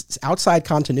 It was outside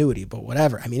continuity, but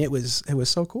whatever. I mean, it was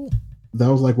so cool. That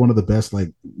was like one of the best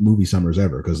like movie summers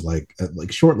ever because like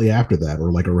shortly after that or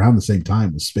like around the same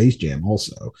time was Space Jam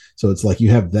also. So it's like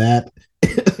you have that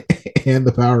and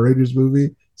the Power Rangers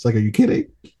movie. It's like, are you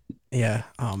kidding? Yeah.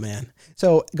 Oh man.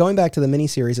 So going back to the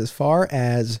miniseries, as far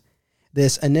as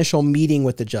this initial meeting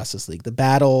with the Justice League, the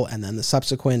battle, and then the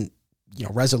subsequent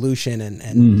resolution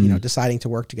and deciding to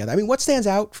work together. I mean, what stands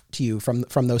out to you from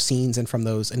those scenes and from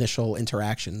those initial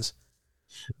interactions?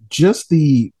 Just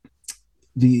the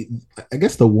I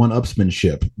guess the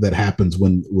one-upsmanship that happens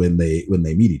when they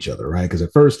meet each other, right? Because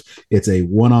at first it's a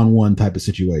one-on-one type of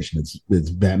situation. It's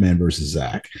Batman versus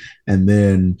Zach, and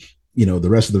then the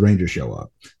rest of the Rangers show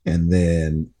up, and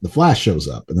then the Flash shows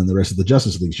up, and then the rest of the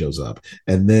Justice League shows up,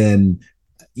 and then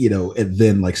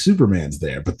like Superman's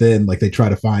there, but then like they try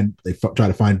to find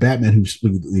Batman who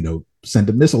sent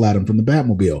a missile at him from the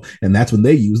Batmobile, and that's when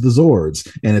they use the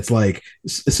Zords. And it's like,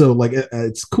 so like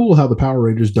it's cool how the Power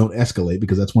Rangers don't escalate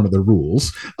because that's one of their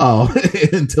rules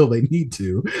until they need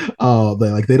to.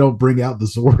 They don't bring out the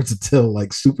Zords until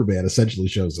like Superman essentially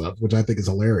shows up, which I think is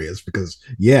hilarious because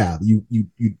you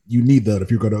need that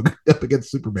if you're going to go up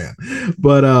against Superman.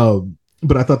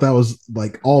 But I thought that was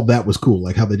like all that was cool,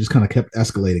 like how they just kind of kept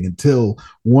escalating until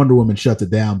Wonder Woman shuts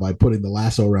it down by putting the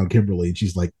lasso around Kimberly, and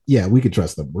she's like, "Yeah, we can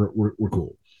trust them. We're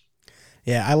cool."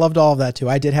 Yeah, I loved all of that too.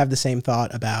 I did have the same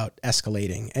thought about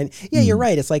escalating, and you're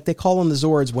right. It's like they call them the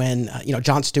Zords when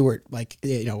John Stewart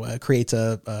creates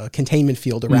a containment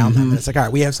field around them, and it's like, all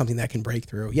right, we have something that can break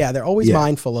through. Yeah, they're always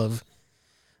mindful of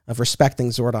respecting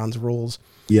Zordon's rules.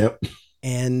 Yep.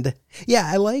 And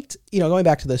I liked, going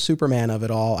back to the Superman of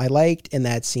it all, I liked in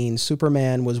that scene,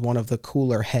 Superman was one of the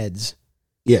cooler heads.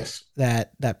 Yes.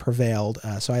 That prevailed.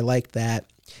 So I liked that.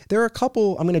 There are a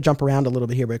couple, I'm going to jump around a little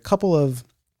bit here, but a couple of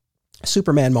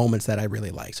Superman moments that I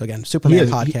really like. So again, Superman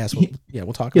podcast,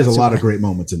 we'll talk about it. He has a lot of great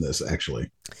moments in this,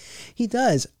 actually. He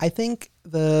does. I think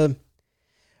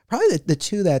probably the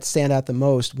two that stand out the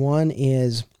most, one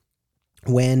is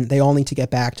when they all need to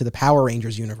get back to the Power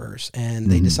Rangers universe and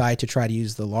they decide to try to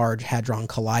use the Large Hadron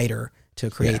Collider to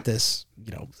create this,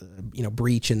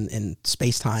 breach in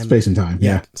space and time.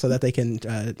 Yeah. So that they can,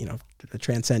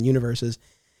 transcend universes.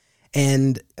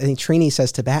 And I think Trini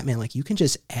says to Batman, like, you can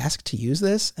just ask to use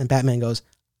this. And Batman goes,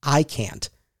 I can't,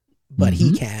 but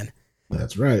he can.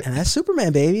 That's right. And that's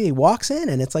Superman, baby. He walks in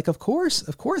and it's like, of course,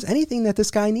 anything that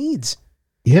this guy needs.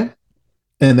 Yeah.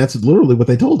 And that's literally what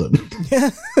they told him.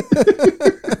 Yeah.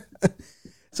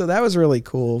 So that was really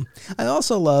cool. I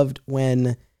also loved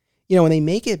when they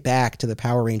make it back to the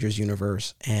Power Rangers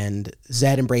universe and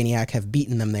Zed and Brainiac have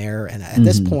beaten them there. And at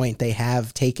this point, they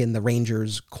have taken the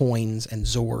Rangers coins and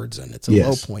Zords, and it's a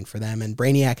low point for them. And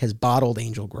Brainiac has bottled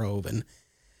Angel Grove and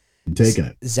taken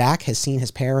it. Zach has seen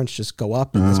his parents just go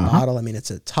up in this bottle. I mean,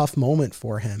 it's a tough moment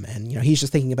for him. And, he's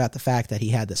just thinking about the fact that he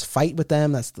had this fight with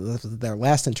them. That's their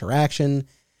last interaction.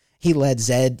 He led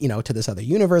Zed, to this other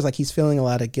universe. Like, he's feeling a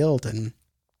lot of guilt. And,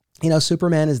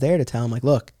 Superman is there to tell him, like,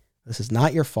 look, this is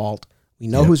not your fault. We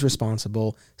know who's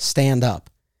responsible. Stand up.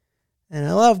 And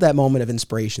I love that moment of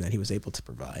inspiration that he was able to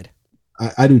provide.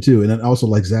 I do too. And then also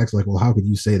like Zach's like, well, how could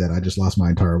you say that? I just lost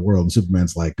my entire world. And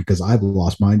Superman's like, because I've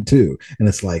lost mine too. And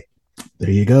it's like,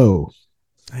 there you go.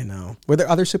 I know. Were there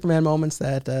other Superman moments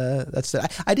that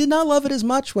I did not love it as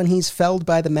much when he's felled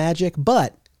by the magic,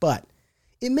 but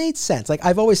it made sense. Like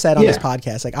I've always said on this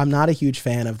podcast, like I'm not a huge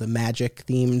fan of the magic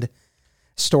themed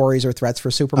stories or threats for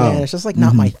Superman. It's just like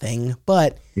not my thing.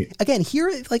 But again,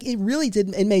 here, like it really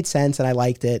did. It made sense, and I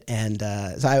liked it, and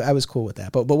so I was cool with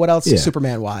that. But what else,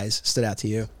 Superman wise, stood out to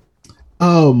you?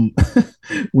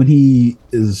 When he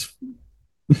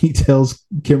tells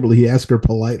Kimberly, he asks her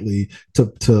politely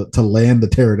to land the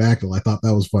pterodactyl. I thought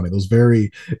that was funny. It was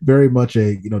very, very much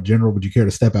a, General, would you care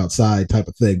to step outside type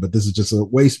of thing. But this is just a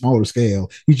way smaller scale.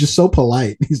 He's just so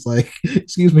polite. He's like,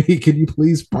 excuse me, can you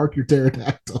please park your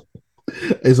pterodactyl?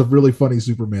 It's a really funny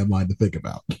Superman line to think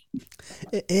about.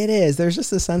 It is. There's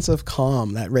just a sense of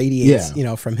calm that radiates,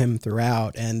 from him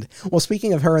throughout. And well,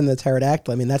 speaking of her and the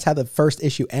pterodactyl, I mean, that's how the first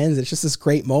issue ends. It's just this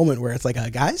great moment where it's like,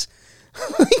 guys,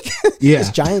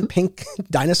 this giant pink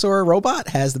dinosaur robot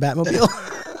has the Batmobile.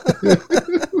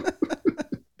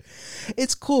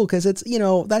 It's cool because it's,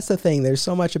 that's the thing. There's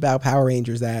so much about Power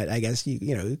Rangers that I guess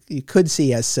you could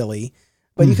see as silly,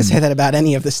 but you could say that about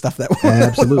any of the stuff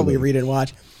that we read and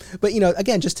watch. But,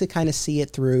 again, just to kind of see it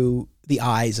through the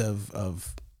eyes of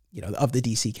the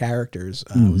DC characters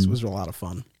was a lot of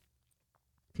fun.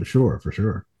 For sure.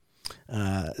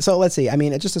 So let's see. I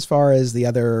mean, just as far as the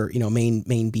other,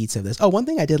 main beats of this. Oh, one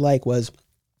thing I did like was,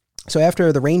 so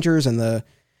after the Rangers and the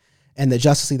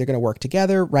Justice League, they're going to work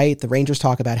together, right? The Rangers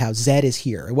talk about how Zed is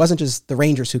here. It wasn't just the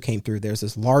Rangers who came through. There's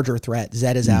this larger threat.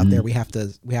 Zed is out there. We have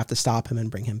to stop him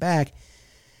and bring him back.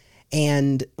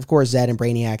 And of course, Zed and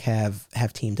Brainiac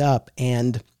have teamed up.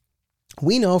 And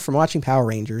we know from watching Power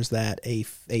Rangers that a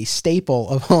staple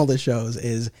of all the shows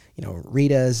is,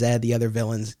 Rita, Zed, the other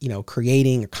villains,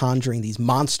 creating or conjuring these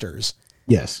monsters.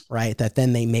 Yes. Right. That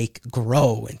then they make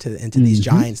grow into these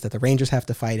giants that the Rangers have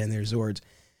to fight in their Zords.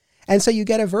 And so you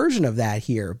get a version of that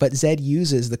here, but Zed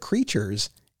uses the creatures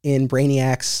in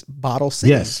Brainiac's Bottle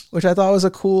City, which I thought was a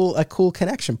cool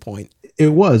connection point.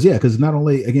 It was, because not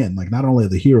only are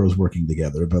the heroes working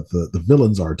together, but the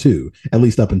villains are too, at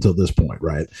least up until this point,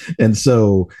 right? And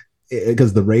so,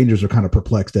 because the Rangers are kind of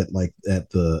perplexed at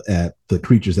the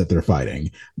creatures that they're fighting,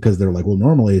 because they're like, well,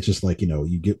 normally it's just like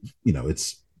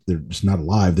they're just not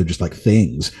alive, they're just like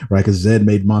things, right? Because Zed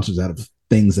made monsters out of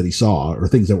things that he saw or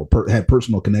things that had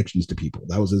personal connections to people.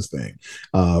 That was his thing.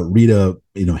 Rita,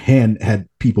 had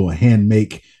people hand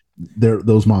make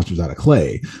those monsters out of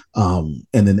clay, and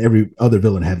then every other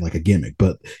villain had like a gimmick,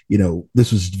 but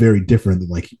this was very different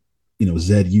than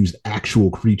Zed used actual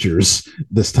creatures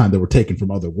this time that were taken from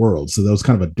other worlds, so that was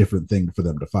kind of a different thing for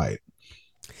them to fight.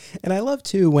 And I love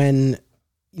too when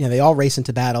they all race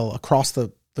into battle across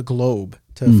the globe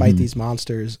to fight these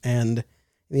monsters, and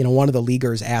one of the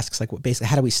Leaguers asks like, basically,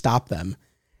 how do we stop them?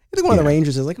 I think one of the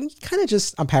Rangers is like, kind of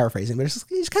just, I'm paraphrasing, but you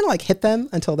just kind of like hit them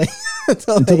until they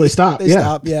stop.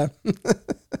 Stop,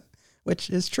 which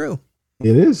is true.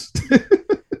 It is.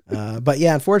 But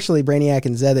unfortunately, Brainiac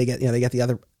and Zed, they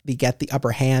get the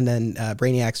upper hand, and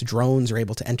Brainiac's drones are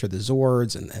able to enter the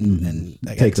Zords and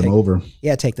take them over.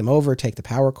 Yeah, take them over, take the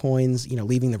power coins,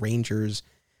 leaving the Rangers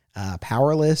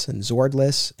powerless and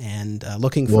Zordless and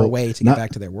looking for a way to get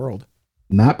back to their world.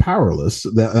 Not powerless.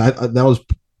 That was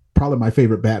probably my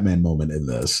favorite Batman moment in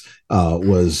this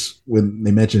was when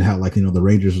they mentioned how the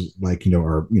Rangers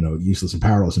are useless and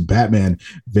powerless, and Batman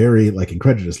very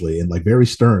incredulously and very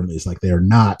sternly is like, they are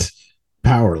not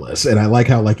powerless. And I like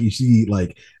how you see I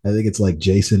think it's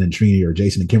Jason and Trini or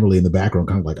Jason and Kimberly in the background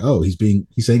kind of oh, he's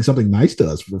saying something nice to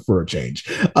us for a change,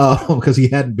 because he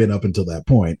hadn't been up until that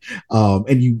point,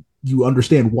 and you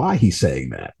understand why he's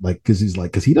saying that, because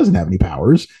he doesn't have any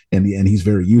powers, and he's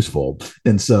very useful,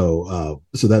 and so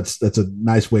that's a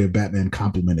nice way of Batman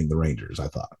complimenting the Rangers, I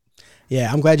thought. Yeah,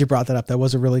 I'm glad you brought that up. That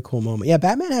was a really cool moment. Yeah,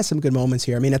 Batman has some good moments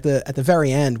here. I mean, at the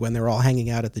very end when they're all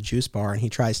hanging out at the juice bar and he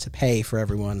tries to pay for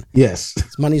everyone. Yes,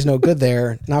 his money's no good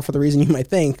there, not for the reason you might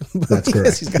think, but that's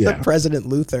correct. He's got President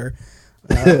Luthor.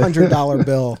 $100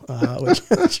 bill,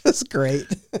 which is great.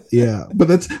 Yeah, but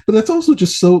that's also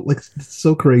just so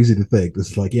so crazy to think.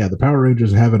 This is the Power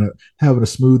Rangers are having a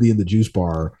smoothie in the juice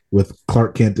bar with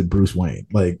Clark Kent and Bruce Wayne.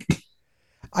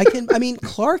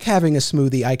 Clark having a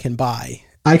smoothie I can buy.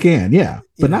 I can, yeah,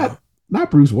 but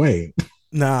not Bruce Wayne.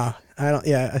 Nah, I don't.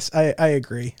 Yeah, I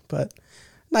agree, but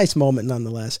nice moment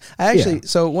nonetheless.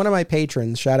 So one of my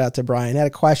patrons, shout out to Brian, had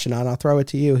a question on. I'll throw it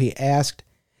to you. He asked,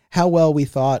 how well we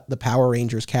thought the Power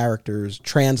Rangers characters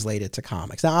translated to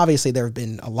comics. Now, obviously, there have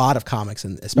been a lot of comics,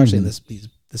 and especially in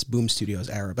this Boom Studios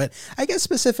era. But I guess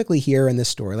specifically here in this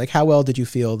story, like how well did you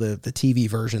feel the TV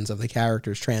versions of the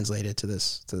characters translated to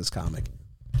this comic?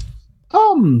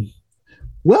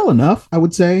 Well enough, I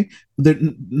would say.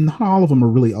 Not all of them are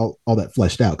really all that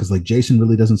fleshed out, because like Jason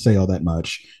really doesn't say all that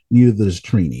much. Neither does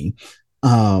Trini.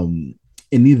 And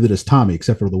neither does Tommy,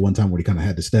 except for the one time where he kind of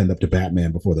had to stand up to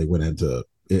Batman before they went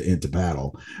into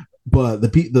battle. But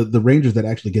the Rangers that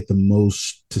actually get the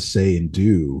most to say and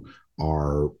do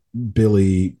are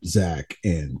Billy, Zach,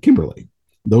 and Kimberly.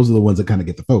 Those are the ones that kind of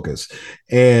get the focus.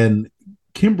 And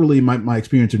Kimberly, my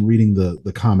experience in reading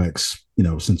the comics,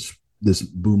 since this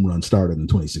Boom run started in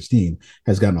 2016,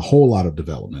 has gotten a whole lot of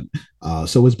development.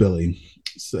 So is Billy,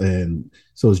 and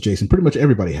so is Jason. Pretty much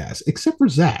everybody has, except for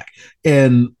Zach.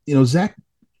 And Zach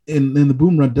in the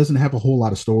Boom run doesn't have a whole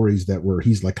lot of stories that where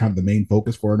he's like kind of the main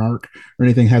focus for an arc or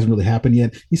anything. Hasn't really happened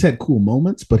yet. He's had cool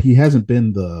moments, but he hasn't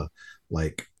been the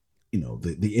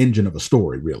engine of a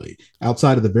story, really,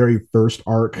 outside of the very first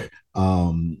arc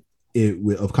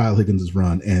of Kyle Higgins'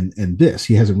 run, and this,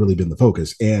 he hasn't really been the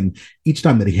focus. And each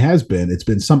time that he has been, it's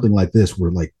been something like this,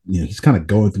 where he's kind of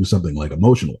going through something like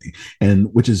emotionally, and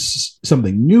which is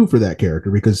something new for that character,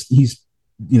 because he's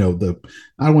I don't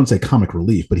want to say comic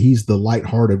relief, but he's the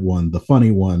lighthearted one, the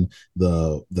funny one,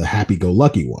 the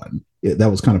happy-go-lucky one. That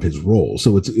was kind of his role.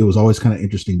 So it was always kind of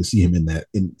interesting to see him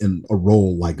in a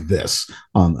role like this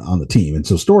on the team. And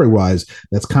so story-wise,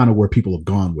 that's kind of where people have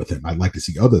gone with him. I'd like to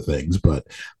see other things, but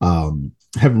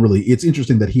haven't really. It's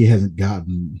interesting that he hasn't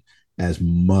gotten as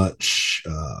much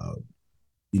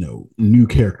new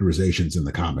characterizations in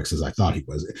the comics as I thought he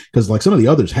was, because like some of the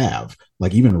others have,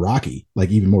 like even Rocky, like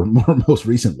even more most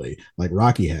recently, like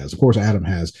Rocky has. Of course, Adam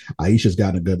has. Aisha's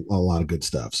gotten a lot of good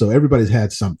stuff. So everybody's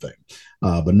had something,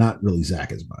 but not really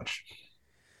Zach as much.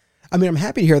 I mean, I'm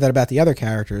happy to hear that about the other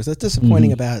characters. That's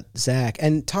disappointing about Zach.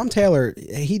 And Tom Taylor,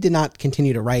 he did not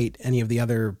continue to write any of the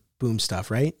other Boom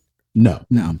stuff, right? No.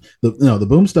 The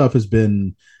Boom stuff has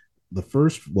been the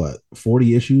first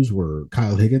 40 issues were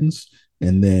Kyle Higgins.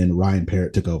 And then Ryan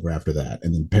Parrott took over after that.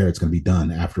 And then Parrott's going to be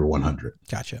done after 100.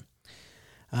 Gotcha.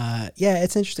 Yeah,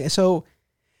 it's interesting. So,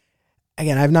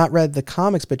 again, I've not read the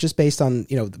comics, but just based on,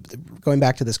 going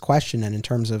back to this question and in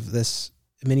terms of this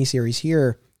miniseries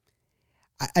here,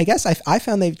 I guess I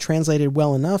found they've translated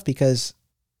well enough, because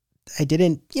I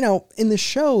didn't, in the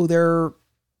show,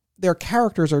 their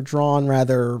characters are drawn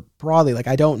rather broadly. Like,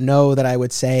 I don't know that I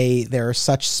would say there are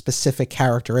such specific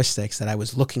characteristics that I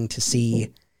was looking to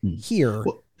see here.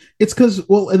 Well, it's because,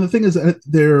 and the thing is,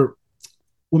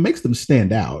 what makes them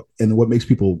stand out and what makes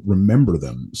people remember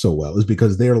them so well is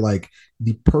because they're like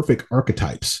the perfect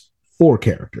archetypes for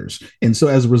characters. And so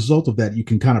as a result of that, you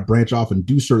can kind of branch off and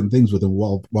do certain things with them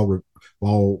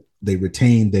while they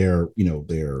retain their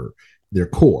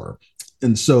core.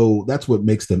 And so that's what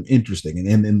makes them interesting.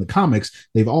 And in the comics,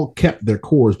 they've all kept their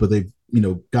cores, but they've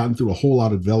gotten through a whole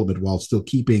lot of development while still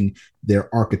keeping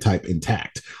their archetype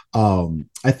intact.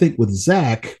 I think with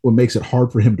Zach, what makes it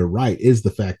hard for him to write is the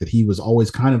fact that he was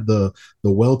always kind of the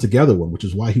well together one, which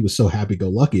is why he was so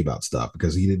happy-go-lucky about stuff,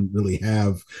 because he didn't really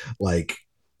have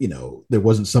there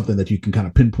wasn't something that you can kind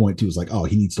of pinpoint to as like, oh,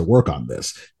 he needs to work on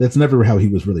this. That's never how he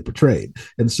was really portrayed.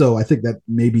 And so I think that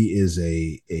maybe is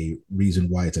a reason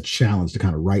why it's a challenge to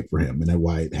kind of write for him, and then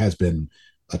why it has been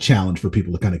a challenge for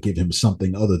people to kind of give him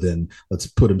something other than let's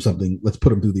put him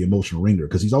through the emotional ringer,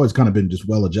 because he's always kind of been just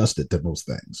well adjusted to most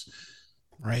things.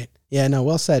 Right. Yeah, no,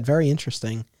 well said. Very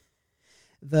interesting.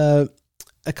 A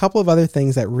couple of other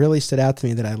things that really stood out to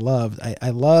me that I loved. I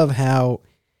love how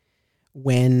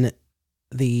when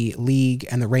the League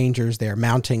and the Rangers, they're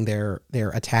mounting their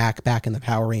attack back in the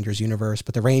Power Rangers universe,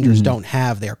 but the Rangers don't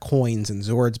have their coins and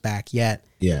Zords back yet.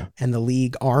 Yeah. And the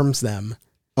League arms them.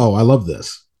 Oh, I love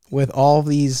this. With all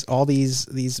these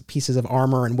pieces of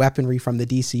armor and weaponry from the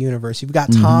DC universe. You've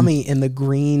got Tommy in the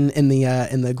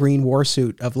green war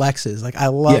suit of Lex's. Like, I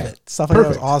love it. Stuff like that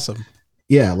was awesome.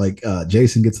 Yeah, like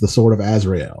Jason gets the sword of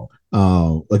Azrael.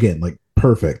 Again, like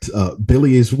perfect.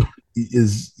 Billy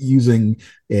is using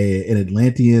an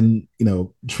Atlantean,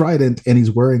 trident, and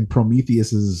he's wearing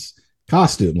Prometheus's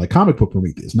costume, like comic book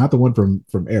Prometheus, not the one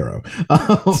from Arrow.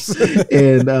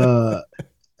 And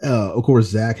of course,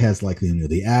 Zach has like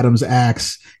the Adam's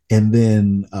axe, and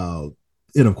then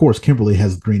and of course Kimberly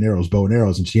has Green Arrow's bow and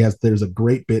arrows, and there's a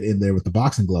great bit in there with the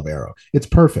boxing glove arrow. It's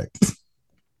perfect.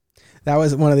 That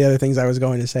was one of the other things I was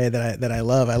going to say that I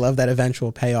love. I love that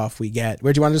eventual payoff we get.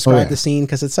 Where do you want to describe the scene?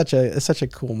 Because it's such a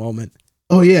cool moment.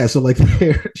 Oh yeah, so like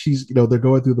she's they're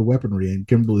going through the weaponry, and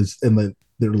Kimberly's and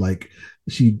they're like,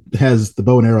 she has the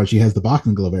bow and arrow, she has the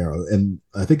boxing glove arrow, and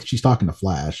I think she's talking to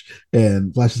Flash,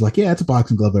 and Flash is like, yeah, it's a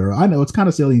boxing glove arrow. I know, it's kind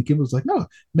of silly. And Kimberly's like, no,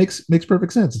 makes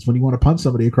perfect sense. It's when you want to punch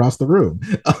somebody across the room.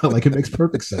 Like, it makes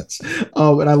perfect sense.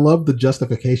 And I love the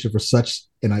justification for such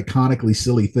an iconically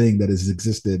silly thing that has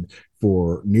existed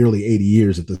for nearly 80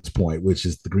 years at this point, which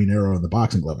is the green arrow and the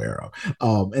boxing glove arrow.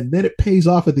 And then it pays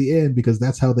off at the end, because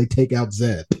that's how they take out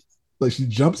Zed. Like, she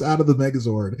jumps out of the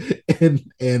Megazord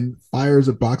and fires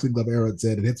a boxing glove arrow at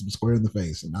Zed and hits him square in the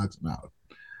face and knocks him out.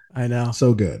 I know.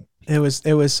 So good. It was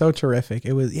so terrific.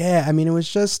 It was, yeah, I mean, it was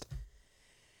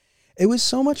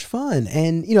so much fun.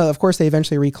 And, you know, of course they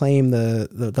eventually reclaim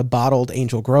the bottled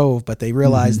Angel Grove, but they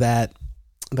realize that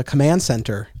the command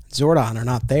center, Zordon, are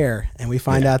not there. And we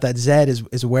find out that Zed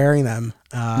is wearing them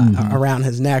around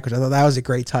his neck, which I thought that was a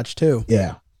great touch too.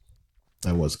 Yeah,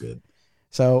 that was good.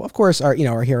 So, of course,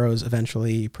 our heroes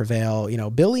eventually prevail. You know,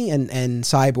 Billy and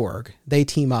Cyborg, they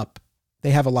team up. They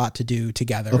have a lot to do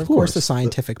together. Of course, the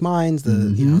scientific minds,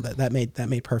 you know, that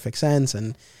made perfect sense,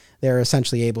 and they're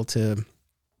essentially able to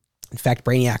infect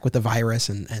Brainiac with the virus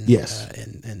and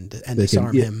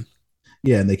disarm him.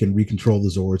 Yeah, and they can recontrol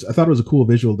the Zords. I thought it was a cool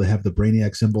visual to have the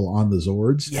Brainiac symbol on the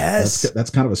Zords. Yes,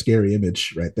 that's kind of a scary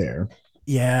image right there.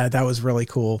 Yeah, that was really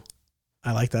cool.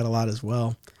 I like that a lot as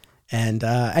well. And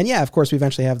yeah, of course, we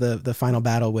eventually have the final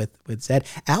battle with Zed.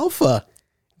 Alpha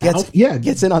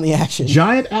gets in on the action.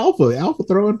 Giant Alpha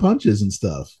throwing punches and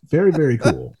stuff. Very, very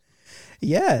cool.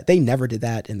 Yeah, they never did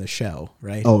that in the show,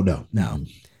 right? Oh, no.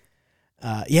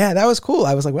 Yeah, that was cool.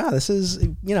 I was like, wow, this is,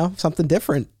 you know, something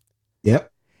different. Yep.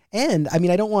 And I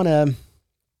mean, we,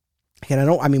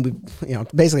 you know,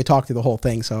 basically talked through the whole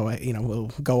thing, so, you know,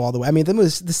 we'll go all the way. I mean, the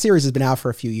series has been out for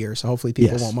a few years, so hopefully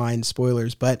people won't mind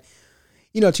spoilers, but,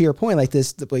 you know, to your point, like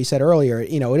this, what you said earlier,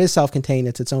 you know, it is self-contained,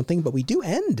 it's its own thing, but we do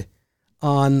end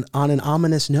on an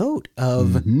ominous note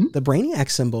of the Brainiac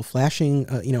symbol flashing,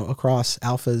 you know, across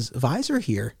Alpha's visor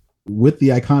here. With the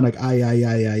iconic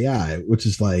I, which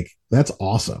is like, that's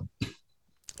awesome.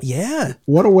 Yeah.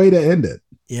 What a way to end it.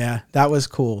 Yeah, that was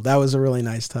cool. That was a really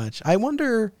nice touch. I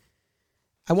wonder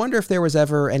if there was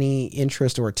ever any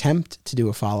interest or attempt to do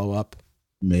a follow-up.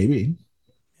 Maybe.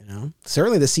 You know,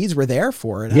 certainly the seeds were there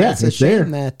for it. Yeah, it's a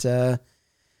shame that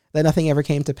nothing ever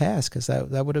came to pass, because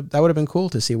that would have been cool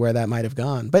to see where that might have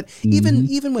gone. But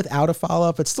even without a follow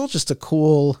up, it's still just a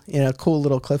cool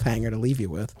little cliffhanger to leave you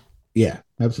with. Yeah,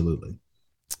 absolutely.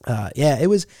 Yeah, it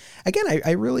was. Again,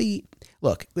 I really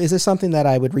look. Is this something that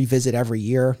I would revisit every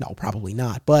year? No, probably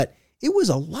not. But it was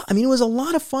a lot. I mean, it was a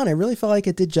lot of fun. I really felt like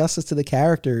it did justice to the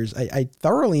characters. I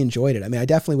thoroughly enjoyed it. I mean, I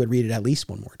definitely would read it at least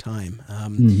one more time.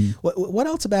 What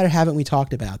else about it haven't we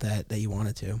talked about that you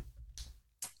wanted to?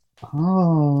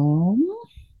 I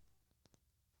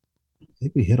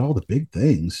think we hit all the big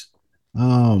things.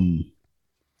 You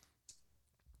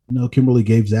know, Kimberly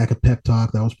gave Zach a pep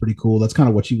talk. That was pretty cool. That's kind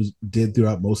of what she did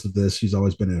throughout most of this. She's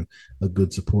always been a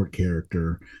good support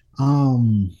character.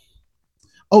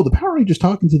 The Power Rangers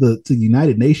talking to the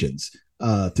United Nations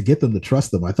to get them to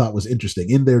trust them, I thought was interesting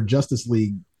in their Justice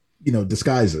League, you know,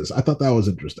 disguises. I thought that was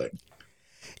interesting.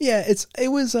 Yeah, it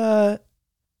was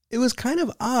kind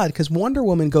of odd because Wonder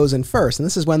Woman goes in first, and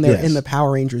this is when they're in the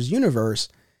Power Rangers universe,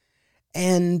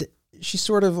 and she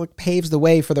sort of like paves the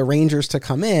way for the Rangers to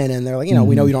come in, and they're like, you know,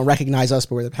 we know you don't recognize us,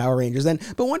 but we're the Power Rangers.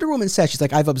 But Wonder Woman says, she's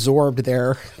like, I've absorbed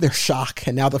their shock,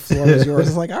 and now the floor is yours.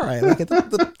 It's like, all right, like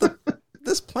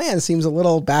this plan seems a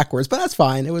little backwards, but that's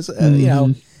fine. It was,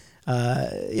 a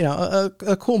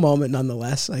cool moment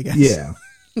nonetheless, I guess. Yeah.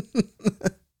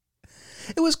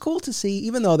 It was cool to see,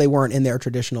 even though they weren't in their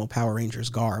traditional Power Rangers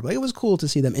garb, like, it was cool to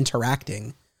see them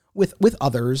interacting with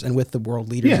others and with the world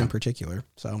leaders in particular.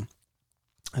 So,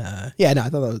 I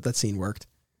thought that scene worked.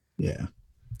 Yeah.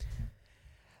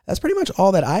 That's pretty much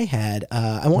all that I had.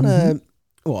 I want to,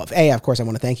 of course, I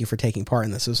want to thank you for taking part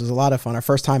in this. This was a lot of fun. Our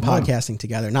first time podcasting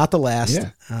together, not the last.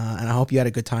 Yeah. And I hope you had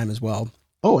a good time as well.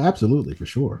 Oh, absolutely. For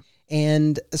sure.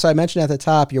 And so I mentioned at the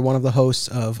top, you're one of the hosts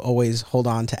of Always Hold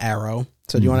On to Arrow.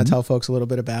 So do you want to tell folks a little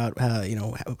bit about,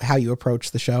 how you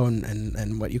approach the show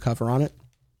and what you cover on it?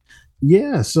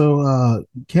 Yeah. So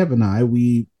Kev and I,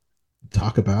 we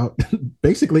talk about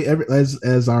basically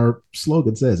as our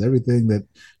slogan says, everything that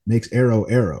makes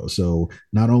Arrow. So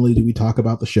not only do we talk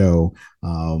about the show,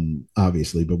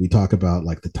 obviously, but we talk about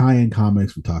like the tie-in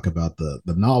comics. We talk about the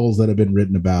novels that have been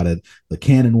written about it, the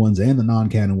canon ones and the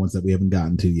non-canon ones that we haven't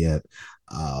gotten to yet.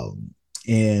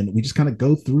 And we just kind of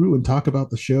go through and talk about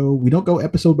the show. We don't go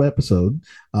episode by episode.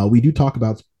 We do talk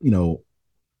about, in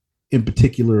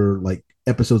particular, like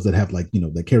episodes that have like,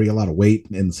 that carry a lot of weight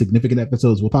and significant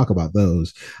episodes, we'll talk about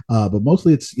those. But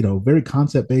mostly it's, very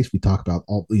concept based. We talk about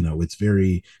we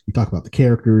talk about the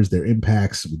characters, their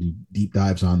impacts. We do deep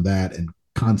dives on that and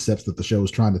concepts that the show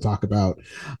is trying to talk about.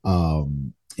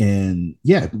 And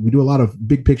yeah, we do a lot of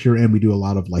big picture, and we do a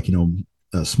lot of like,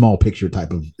 a small picture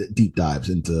type of deep dives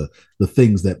into the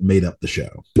things that made up the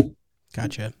show.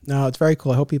 Gotcha. No, it's very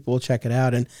cool. I hope people will check it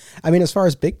out. And I mean, as far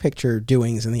as big picture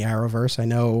doings in the Arrowverse, I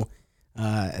know,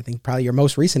 I think probably your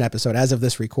most recent episode as of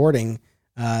this recording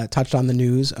touched on the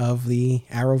news of the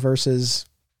Arrowverse's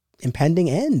impending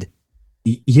end.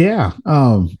 Yeah.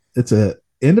 It's a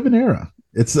end of an era.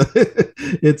 It's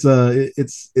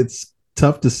it's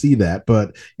tough to see that,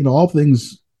 but all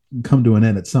things come to an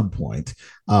end at some point.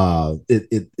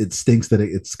 It stinks that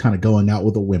it's kind of going out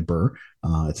with a whimper.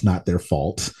 It's not their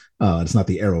fault. It's not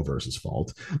the Arrowverse's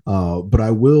fault. But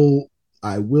I will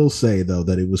say though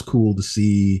that it was cool to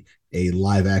see a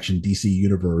live action DC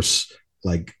universe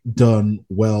like done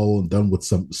well and done with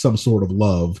some sort of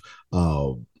love.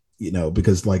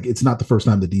 Because like it's not the first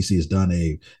time that DC has done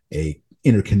a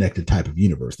interconnected type of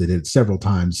universe. They did it several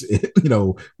times,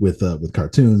 with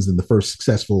cartoons. And the first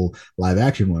successful live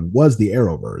action one was the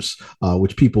Arrowverse,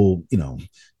 which people,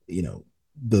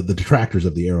 the detractors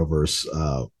of the Arrowverse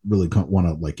really want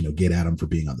to like, get at them for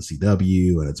being on the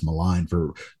CW, and it's maligned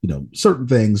for, certain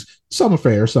things. Some are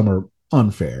fair, some are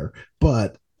unfair,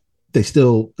 but they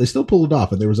still pull it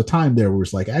off. And there was a time there where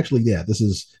it's like, actually, yeah, this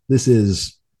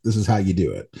is how you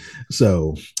do it.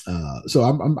 So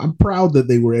I'm proud that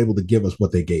they were able to give us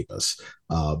what they gave us,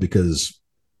 because,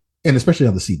 and especially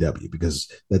on the CW,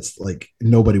 because that's like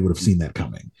nobody would have seen that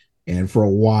coming. And for a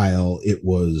while, it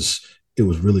was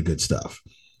really good stuff.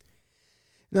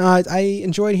 No, I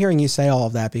enjoyed hearing you say all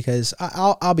of that, because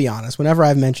I'll be honest. Whenever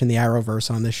I've mentioned the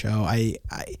Arrowverse on the show,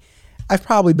 I've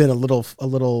probably been a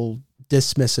little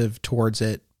dismissive towards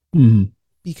it,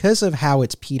 because of how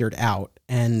it's petered out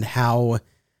and how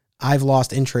I've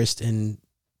lost interest in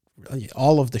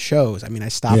all of the shows. I mean, I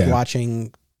stopped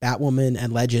watching Batwoman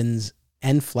and Legends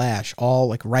and Flash all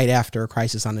like right after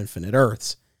Crisis on Infinite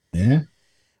Earths. Yeah.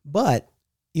 But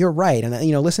you're right. And,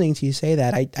 listening to you say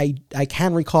that, I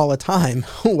can recall a time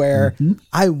where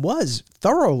I was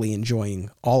thoroughly enjoying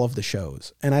all of the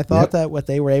shows. And I thought that what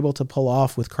they were able to pull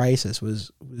off with Crisis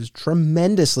was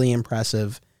tremendously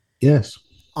impressive. Yes.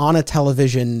 On a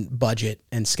television budget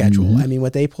and schedule. I mean,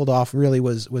 what they pulled off really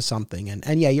was something.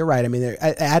 And yeah, you're right. I mean,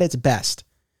 at its best,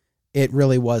 it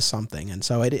really was something. And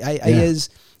so it is,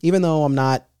 even though I'm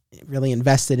not really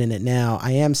invested in it now,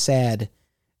 I am sad,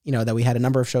 that we had a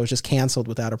number of shows just canceled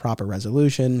without a proper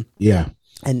resolution. Yeah.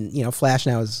 And, Flash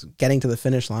now is getting to the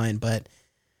finish line, but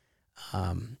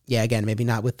again, maybe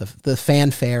not with the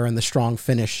fanfare and the strong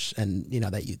finish and,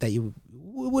 that you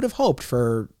would have hoped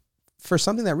for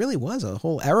something that really was a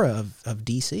whole era of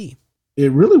DC.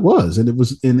 It really was. And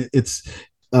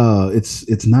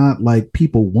it's not like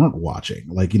people weren't watching.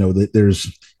 Like, there's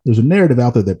a narrative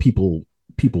out there that people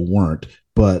weren't,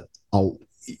 but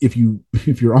if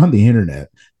you're on the internet,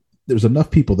 there's enough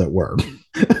people that were,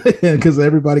 because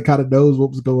everybody kind of knows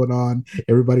what was going on.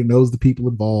 Everybody knows the people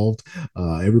involved.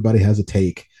 Everybody has a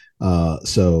take.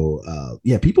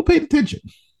 People paid attention.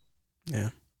 Yeah.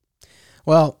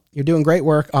 Well, you're doing great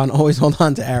work on Always Hold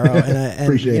On to Arrow,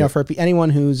 and for anyone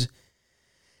who's,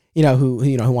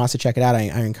 who wants to check it out, I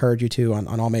encourage you to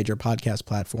on all major podcast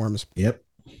platforms. Yep.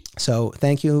 So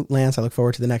thank you, Lance. I look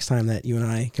forward to the next time that you and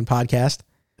I can podcast.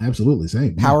 Absolutely,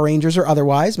 same. Power Rangers or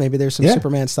otherwise. Maybe there's some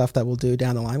Superman stuff that we'll do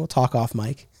down the line. We'll talk off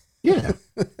mic. Yeah.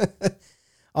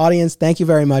 Audience, thank you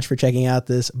very much for checking out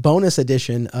this bonus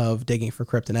edition of Digging for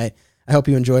Kryptonite. I hope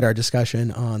you enjoyed our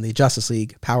discussion on the Justice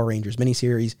League Power Rangers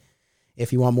miniseries.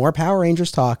 If you want more Power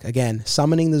Rangers talk, again,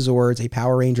 Summoning the Zords, a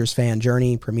Power Rangers fan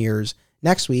journey, premieres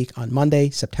next week on Monday,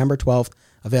 September 12th,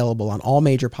 available on all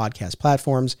major podcast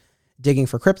platforms. Digging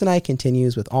for Kryptonite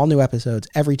continues with all new episodes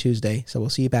every Tuesday, so we'll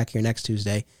see you back here next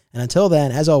Tuesday. And until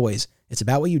then, as always, it's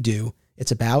about what you do.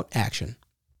 It's about action.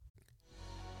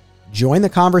 Join the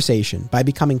conversation by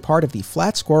becoming part of the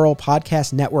Flat Squirrel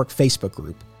Podcast Network Facebook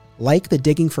group. Like the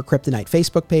Digging for Kryptonite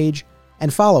Facebook page,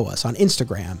 and follow us on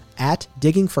Instagram at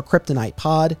Digging for Kryptonite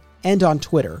Pod and on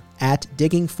Twitter at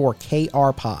Digging for KR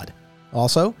Pod.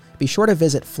 Also, be sure to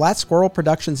visit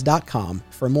FlatSquirrelProductions.com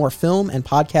for more film and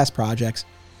podcast projects,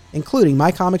 including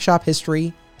My Comic Shop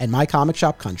History and My Comic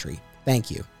Shop Country. Thank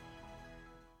you.